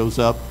shows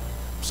up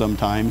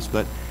sometimes,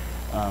 but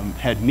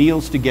had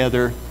meals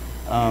together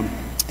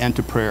and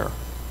to prayer.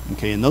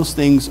 Okay, and those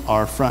things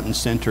are front and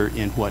center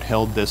in what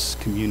held this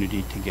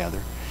community together.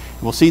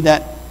 And we'll see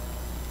that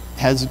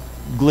has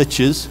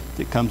glitches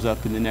that comes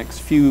up in the next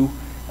few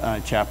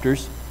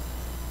chapters.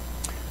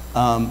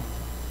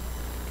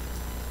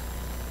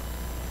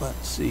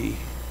 Let's see.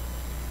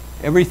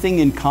 Everything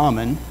in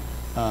common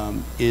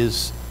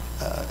is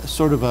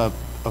sort of a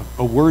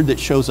word that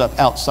shows up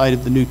outside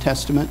of the New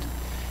Testament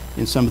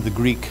in some of the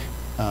Greek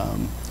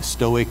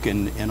Stoic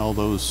and all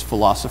those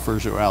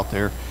philosophers that are out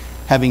there.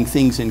 Having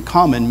things in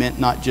common meant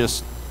not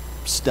just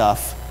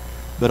stuff,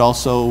 but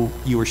also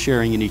you were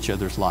sharing in each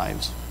other's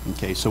lives.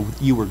 Okay, so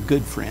you were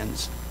good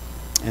friends.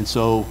 And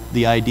so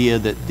the idea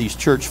that these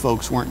church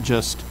folks weren't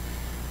just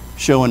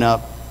showing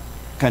up,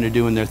 kind of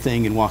doing their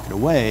thing and walking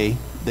away,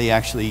 they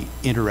actually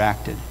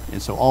interacted. And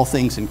so all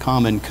things in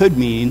common could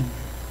mean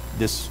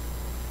this,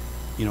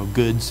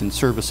 goods and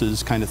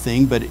services kind of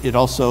thing, but it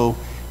also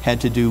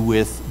had to do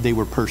with they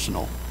were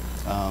personal.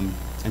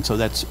 And so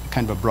that's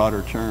kind of a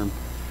broader term.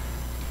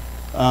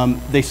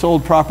 They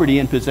sold property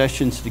and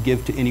possessions to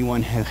give to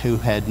anyone who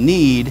had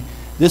need.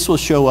 This will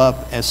show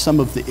up as some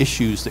of the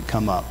issues that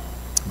come up,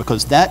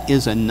 because that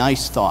is a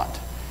nice thought.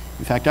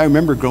 In fact, I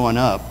remember growing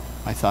up,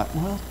 I thought,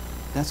 well,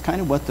 that's kind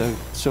of what the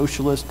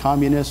socialist,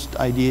 communist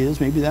idea is.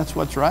 Maybe that's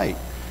what's right.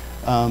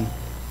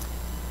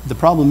 The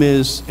problem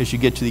is, as you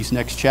get to these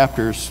next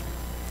chapters,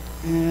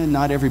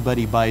 not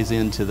everybody buys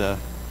into the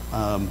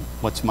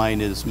what's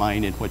mine is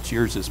mine and what's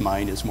yours is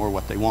mine is more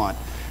what they want.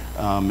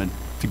 And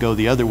to go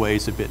the other way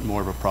is a bit more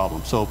of a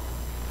problem. So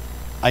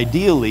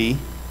ideally,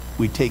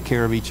 we take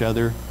care of each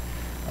other,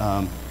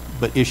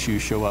 but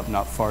issues show up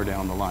not far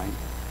down the line.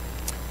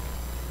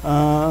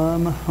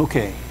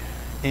 Okay,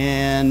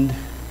 and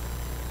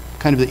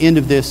kind of the end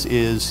of this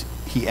is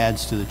he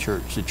adds to the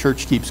church. The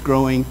church keeps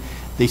growing.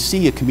 They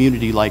see a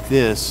community like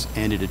this,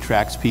 and it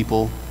attracts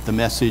people, the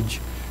message,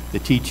 the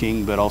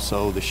teaching, but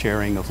also the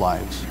sharing of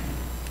lives.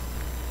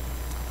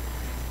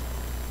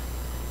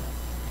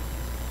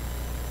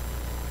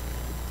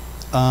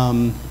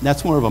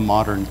 That's more of a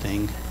modern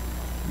thing.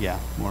 Yeah,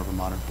 more of a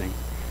modern thing.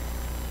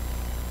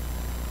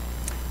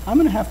 I'm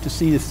going to have to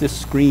see if this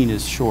screen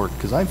is short,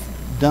 because I've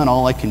done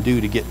all I can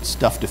do to get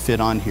stuff to fit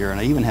on here, and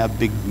I even have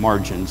big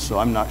margins, so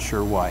I'm not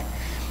sure why.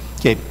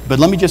 Okay, but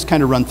let me just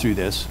kind of run through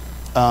this.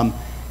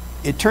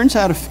 It turns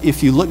out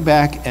if you look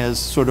back as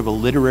sort of a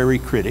literary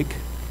critic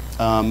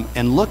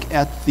and look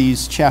at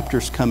these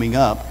chapters coming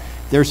up,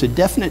 there's a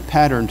definite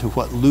pattern to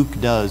what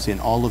Luke does in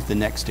all of the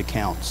next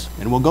accounts.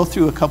 And we'll go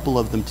through a couple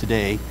of them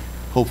today,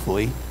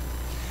 hopefully.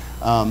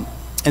 And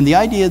the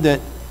idea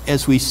that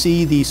as we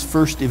see these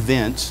first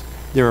events,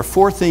 there are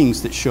 4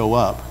 things that show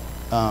up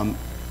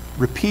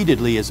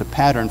repeatedly as a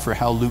pattern for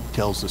how Luke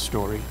tells the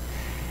story.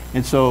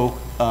 And so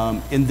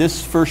in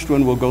this first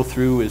one we'll go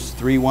through is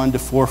 3:1 to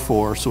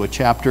 4:4, so a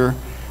chapter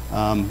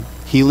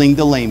healing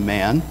the lame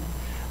man.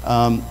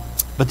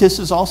 But this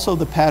is also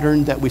the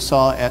pattern that we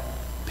saw at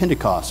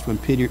Pentecost when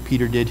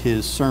Peter did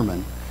his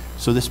sermon.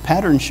 So this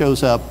pattern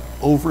shows up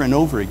over and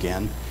over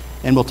again,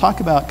 and we'll talk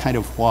about kind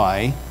of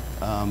why,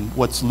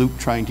 what's Luke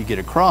trying to get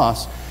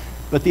across.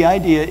 But the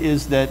idea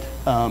is that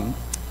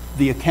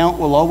the account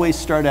will always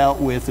start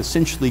out with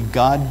essentially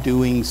God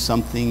doing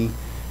something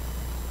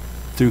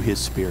through his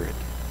Spirit,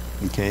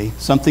 okay?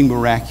 Something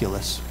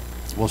miraculous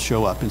will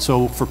show up. And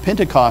so for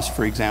Pentecost,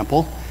 for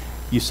example,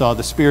 you saw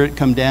the Spirit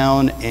come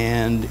down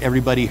and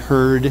everybody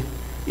heard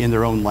in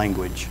their own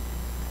language,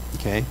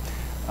 okay?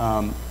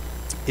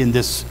 In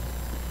this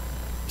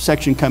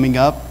section coming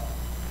up,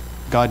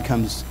 God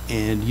comes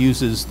and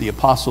uses the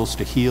apostles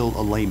to heal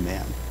a lame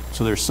man.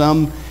 So there's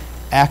some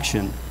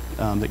action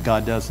that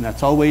God does, and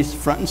that's always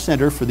front and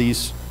center for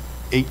these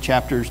 8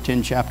 chapters,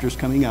 10 chapters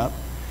coming up.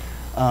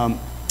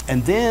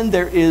 And then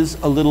there is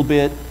a little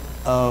bit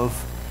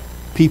of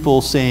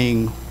people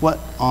saying, what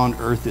on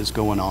earth is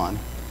going on?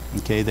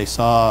 Okay, they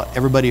saw,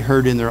 everybody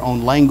heard in their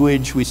own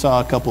language. We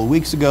saw a couple of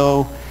weeks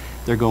ago.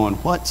 They're going,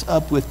 what's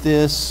up with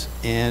this?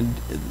 And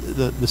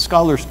the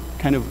scholars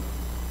kind of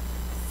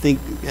think,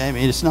 I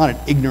mean, it's not an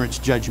ignorance,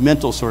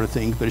 judgmental sort of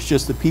thing, but it's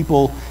just that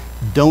people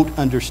don't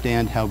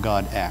understand how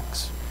God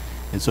acts.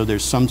 And so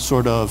there's some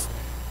sort of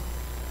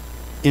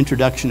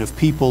introduction of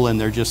people, and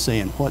they're just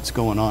saying, what's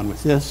going on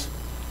with this?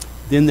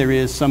 Then there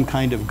is some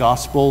kind of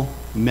gospel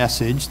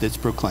message that's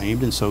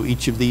proclaimed, and so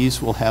each of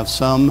these will have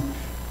some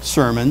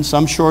sermon,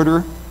 some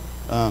shorter,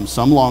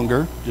 some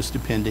longer, just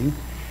depending.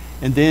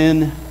 And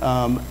then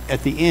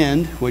at the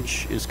end,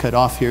 which is cut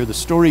off here, the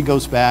story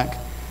goes back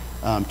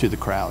to the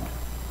crowd.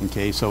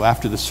 Okay, so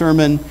after the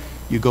sermon,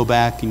 you go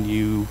back and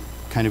you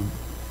kind of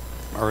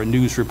are a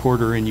news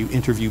reporter and you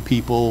interview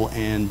people,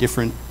 and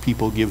different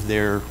people give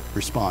their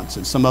response.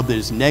 And some of it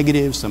is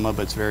negative, some of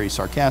it's very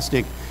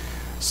sarcastic,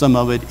 some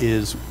of it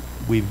is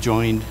we've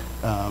joined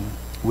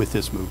with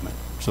this movement.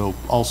 So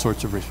all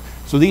sorts of,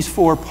 so these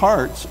four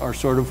parts are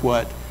sort of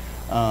what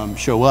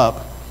show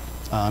up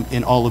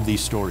in all of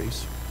these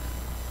stories.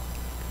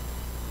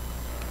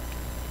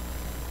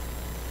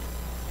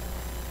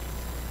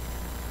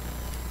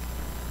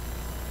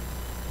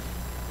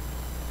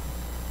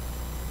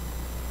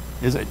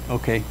 Is it?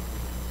 Okay.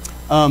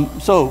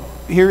 So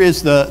here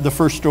is the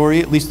first story,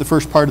 at least the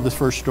first part of the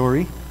first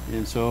story.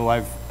 And so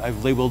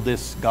I've labeled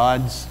this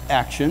God's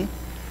action.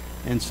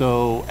 And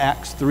so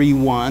Acts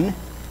 3:1,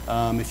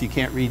 if you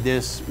can't read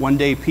this, one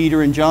day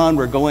Peter and John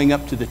were going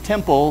up to the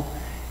temple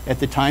at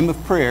the time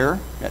of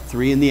prayer at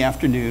 3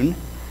 p.m.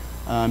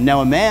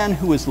 Now a man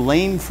who was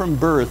lame from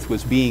birth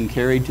was being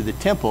carried to the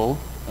temple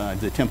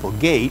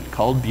gate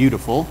called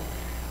Beautiful,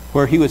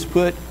 where he was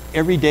put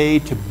every day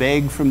to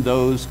beg from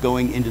those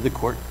going into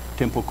the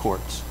temple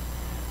courts.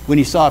 When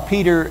he saw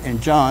Peter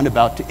and John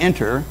about to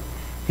enter,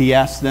 he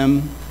asked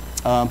them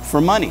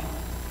for money.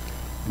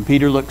 And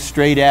Peter looked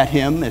straight at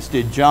him, as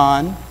did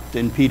John.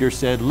 Then Peter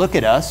said, "Look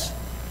at us."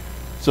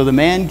 So the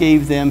man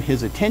gave them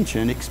his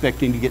attention,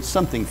 expecting to get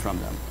something from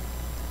them.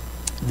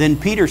 Then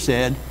Peter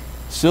said,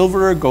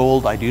 "Silver or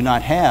gold I do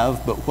not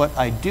have, but what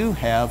I do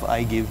have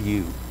I give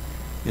you.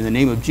 In the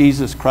name of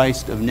Jesus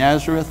Christ of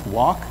Nazareth,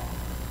 walk."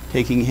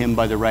 Taking him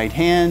by the right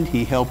hand,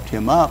 he helped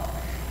him up,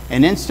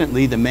 and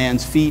instantly the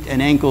man's feet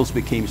and ankles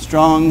became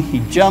strong. He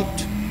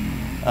jumped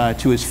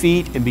to his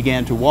feet and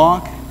began to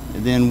walk,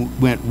 and then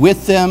went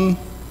with them.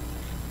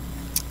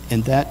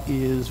 And that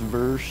is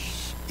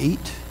verse 8.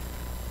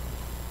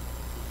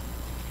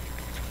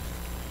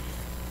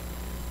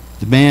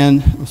 The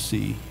man, let's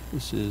see,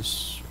 this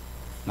is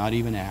not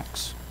even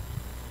Acts.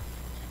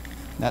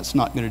 That's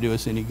not going to do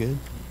us any good.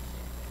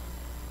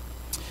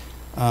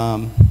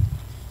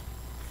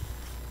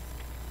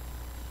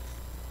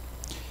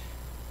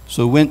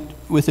 So went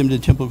with him to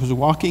the temple, was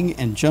walking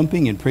and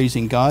jumping and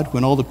praising God.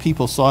 When all the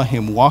people saw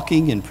him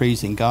walking and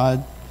praising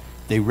God,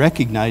 they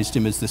recognized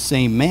him as the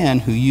same man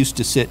who used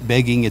to sit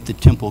begging at the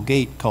temple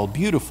gate called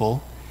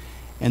Beautiful,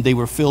 and they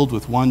were filled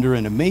with wonder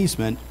and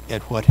amazement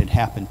at what had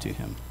happened to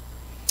him.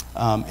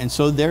 And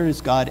so there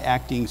is God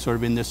acting sort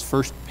of in this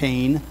first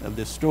pane of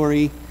this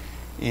story,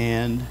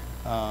 and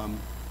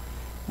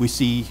we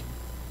see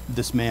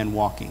this man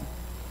walking.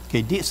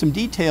 Okay, some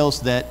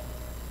details that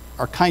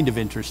are kind of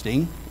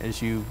interesting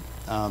as you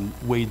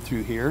wade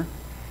through here.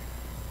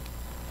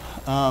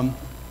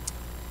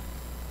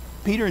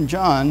 Peter and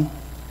John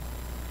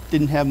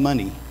didn't have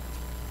money.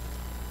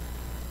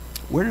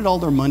 Where did all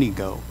their money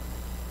go?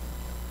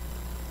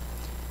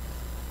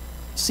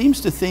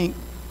 Seems to think,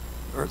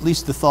 or at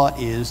least the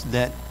thought is,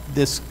 that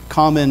this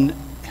common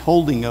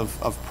holding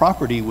of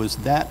property was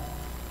that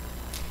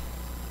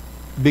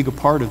big a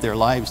part of their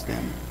lives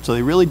then. So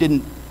they really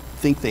didn't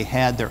think they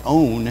had their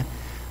own,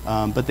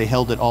 but they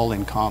held it all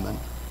in common.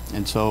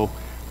 And so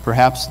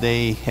perhaps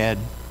they had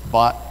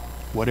bought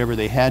whatever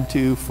they had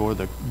to for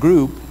the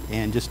group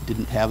and just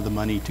didn't have the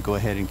money to go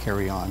ahead and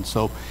carry on.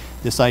 So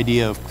this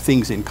idea of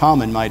things in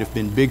common might have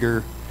been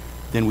bigger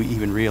than we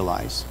even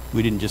realize.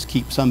 We didn't just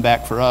keep some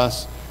back for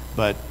us,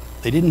 but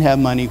they didn't have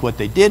money. What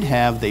they did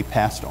have, they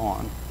passed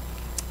on.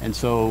 And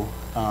so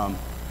a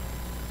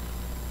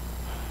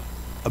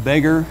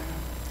beggar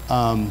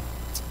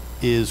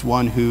is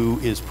one who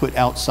is put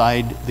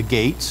outside the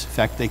gates. In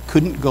fact, they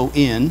couldn't go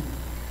in.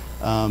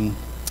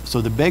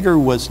 So the beggar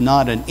was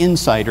not an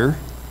insider,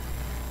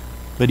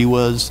 but he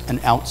was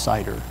an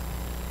outsider.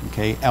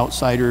 Okay,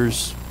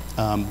 outsiders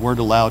weren't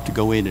allowed to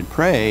go in and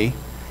pray,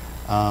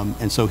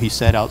 and so he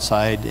sat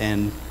outside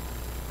and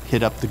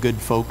hit up the good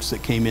folks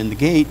that came in the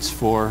gates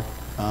for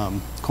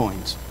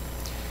coins.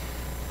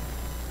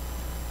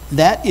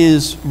 That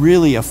is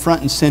really a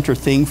front and center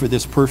thing for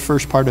this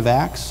first part of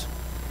Acts.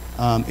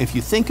 If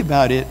you think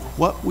about it,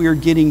 what we're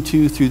getting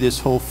to through this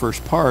whole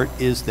first part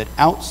is that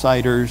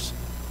outsiders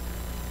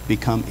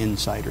become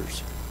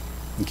insiders.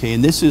 Okay,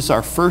 and this is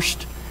our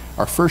first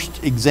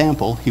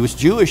example. He was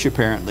Jewish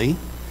apparently,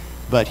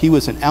 but he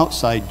was an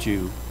outside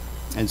Jew.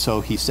 And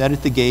so he sat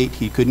at the gate.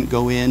 He couldn't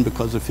go in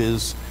because of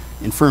his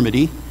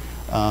infirmity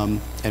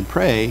and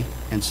pray.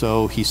 And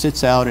so he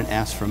sits out and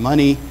asks for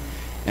money.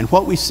 And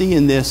what we see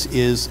in this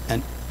is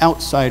an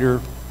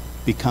outsider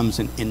becomes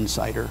an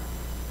insider.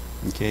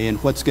 Okay,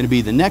 and what's going to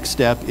be the next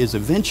step is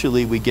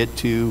eventually we get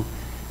to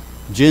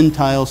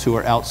Gentiles who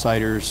are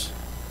outsiders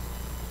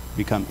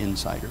become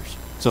insiders.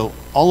 So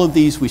all of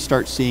these, we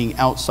start seeing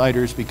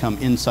outsiders become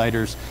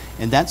insiders,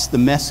 and that's the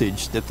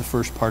message that the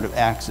first part of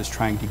Acts is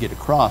trying to get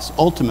across.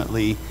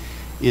 Ultimately,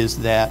 is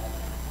that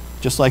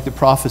just like the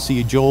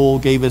prophecy Joel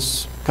gave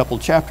us a couple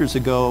chapters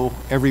ago,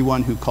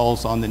 everyone who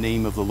calls on the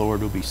name of the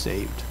Lord will be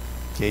saved.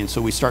 Okay, and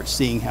so we start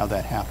seeing how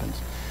that happens.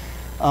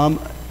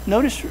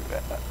 Notice,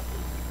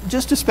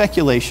 just a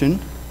speculation,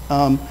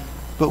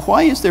 but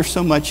why is there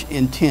so much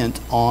intent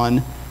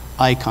on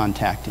eye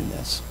contact in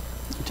this?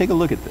 Take a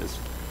look at this.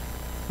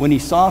 When he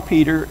saw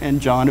Peter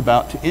and John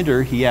about to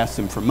enter, he asked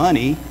them for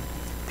money.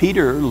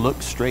 Peter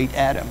looked straight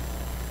at him,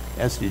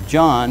 as did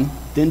John.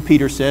 Then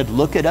Peter said,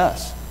 "Look at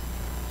us."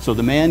 So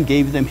the man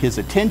gave them his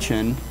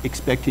attention,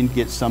 expecting to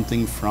get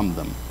something from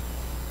them.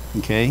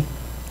 Okay?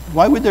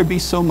 Why would there be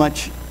so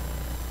much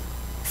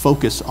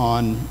focus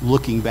on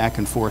looking back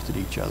and forth at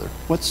each other?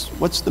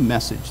 What's the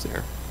message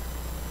there?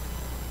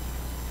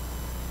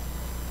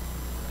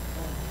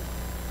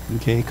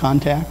 Okay,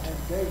 contact?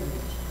 And beggars,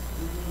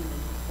 you in a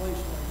place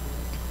like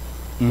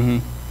that, Mm-hmm.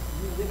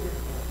 you live it.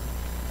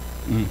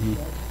 Mm-hmm.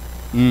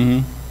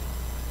 Mm-hmm.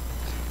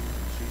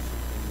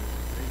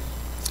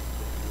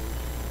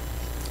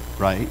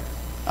 Right.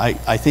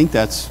 I think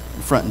that's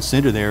front and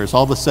center there, is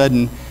all of a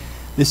sudden,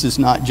 this is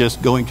not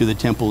just going to the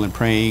temple and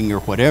praying or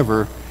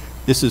whatever.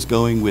 This is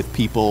going with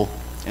people,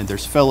 and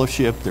there's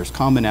fellowship, there's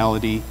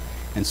commonality,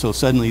 and so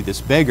suddenly this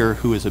beggar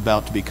who is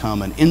about to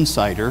become an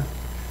insider,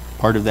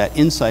 part of that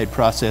inside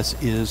process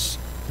is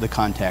the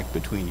contact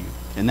between you.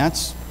 And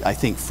that's, I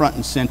think, front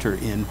and center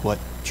in what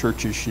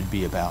churches should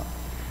be about.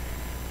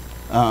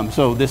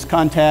 So this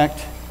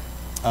contact,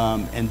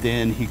 and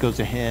then he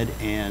goes ahead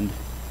and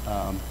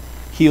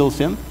heals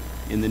him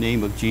in the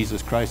name of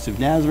Jesus Christ of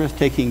Nazareth,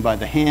 taking him by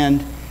the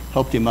hand,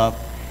 helped him up,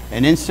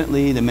 and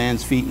instantly the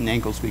man's feet and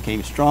ankles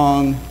became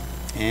strong,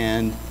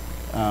 and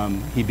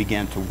he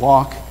began to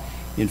walk.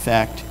 In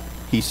fact,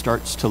 he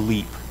starts to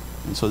leap.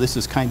 And so this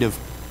is kind of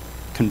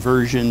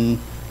conversion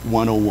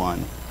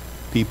 101.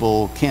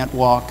 People can't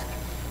walk,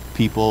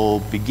 people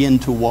begin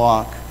to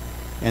walk,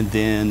 and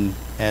then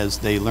as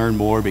they learn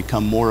more,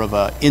 become more of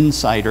an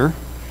insider,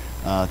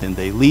 then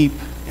they leap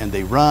and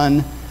they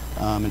run.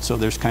 And so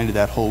there's kind of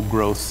that whole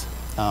growth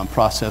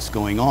process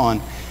going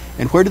on.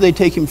 And where do they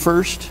take him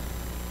first?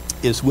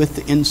 Is with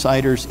the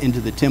insiders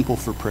into the temple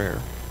for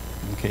prayer.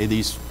 Okay,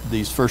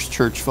 these first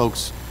church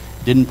folks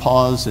didn't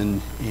pause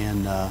and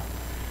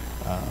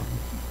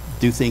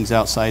do things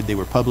outside. They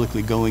were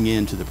publicly going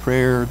into the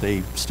prayer.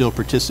 They still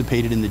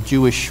participated in the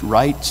Jewish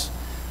rites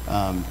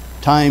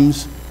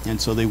times, and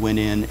so they went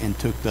in and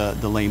took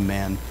the lame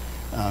man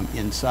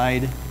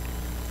inside.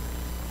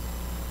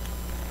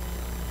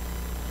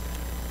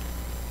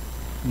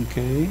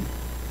 Okay,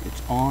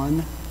 it's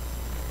on.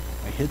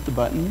 I hit the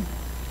button.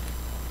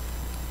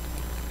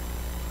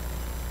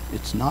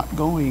 It's not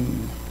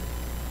going.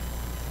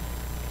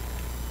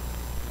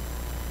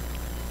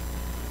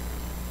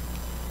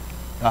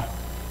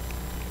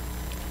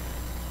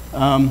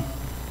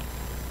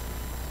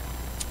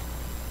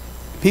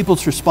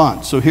 People's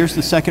response. So here's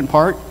the second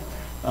part.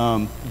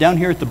 Down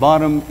here at the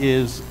bottom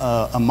is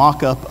a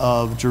mock-up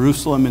of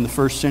Jerusalem in the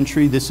first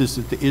century. This is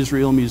at the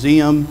Israel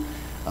Museum.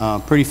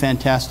 Pretty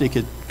fantastic.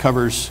 It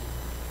covers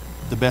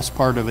the best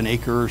part of an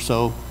acre or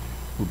so.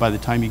 By the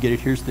time you get it,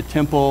 here's the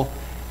temple,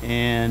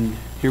 and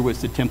here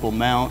was the Temple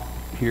Mount.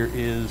 Here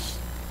is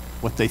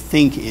what they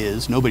think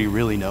is, nobody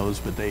really knows,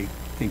 but they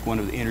think one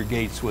of the inner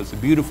gates was the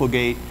beautiful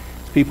gate.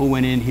 People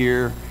went in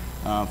here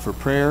for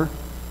prayer.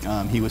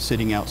 He was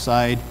sitting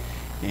outside,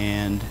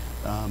 and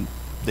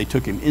they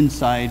took him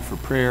inside for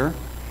prayer.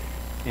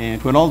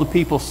 And when all the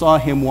people saw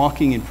him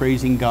walking and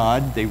praising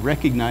God, they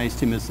recognized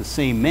him as the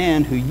same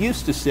man who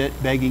used to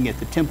sit begging at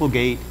the temple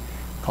gate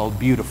called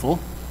Beautiful.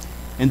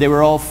 And they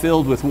were all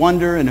filled with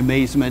wonder and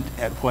amazement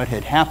at what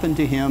had happened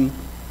to him.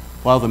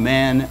 While the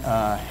man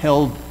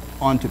held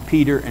on to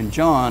Peter and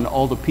John,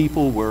 all the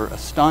people were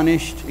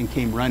astonished and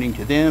came running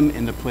to them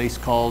in the place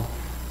called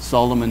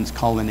Solomon's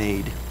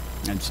Colonnade.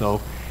 And so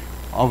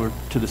over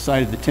to the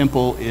side of the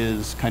temple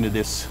is kind of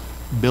this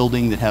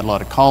building that had a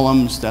lot of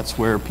columns. That's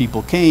where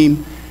people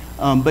came.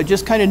 But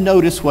just kind of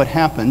notice what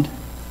happened.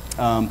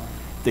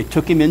 They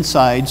took him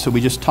inside, so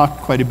we just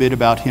talked quite a bit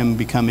about him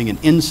becoming an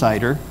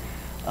insider.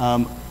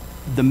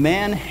 The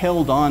man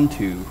held on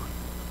to,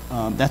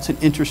 that's an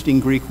interesting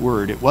Greek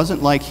word. It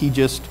wasn't like he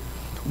just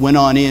went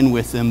on in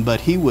with them,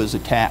 but he was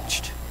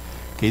attached.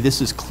 Okay, this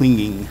is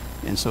clinging.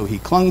 And so he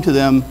clung to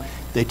them.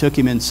 They took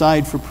him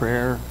inside for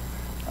prayer.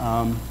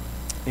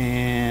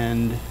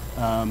 And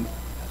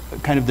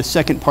kind of the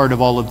second part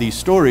of all of these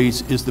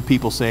stories is the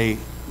people say,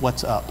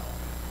 "What's up?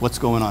 What's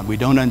going on? We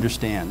don't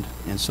understand."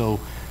 And so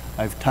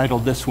I've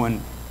titled this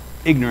one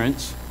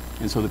Ignorance.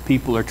 And so the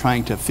people are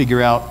trying to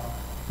figure out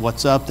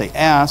what's up. They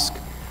ask,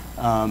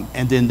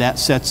 and then that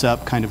sets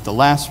up kind of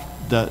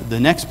the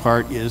next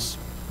part is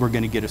we're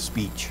going to get a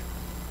speech.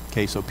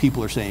 Okay, so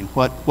people are saying,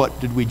 what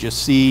did we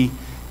just see?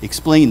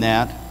 Explain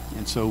that.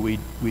 And so we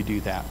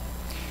do that.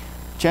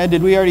 Chad,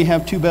 did we already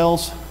have 2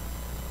 bells?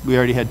 We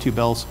already had 2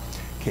 bells.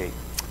 Okay,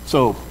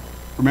 so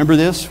remember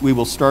this, we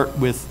will start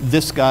with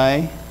this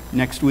guy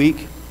next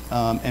week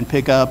and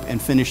pick up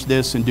and finish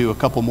this and do a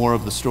couple more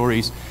of the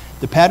stories.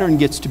 The pattern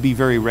gets to be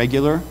very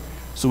regular,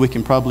 so we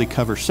can probably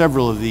cover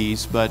several of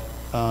these, but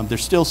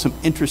there's still some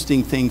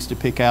interesting things to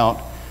pick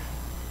out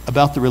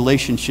about the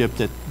relationship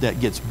that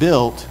gets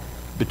built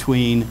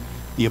between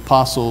the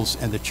apostles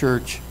and the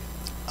church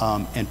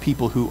and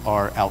people who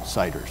are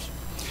outsiders.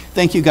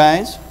 Thank you,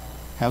 guys.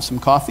 Have some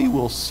coffee.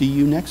 We'll see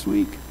you next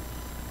week.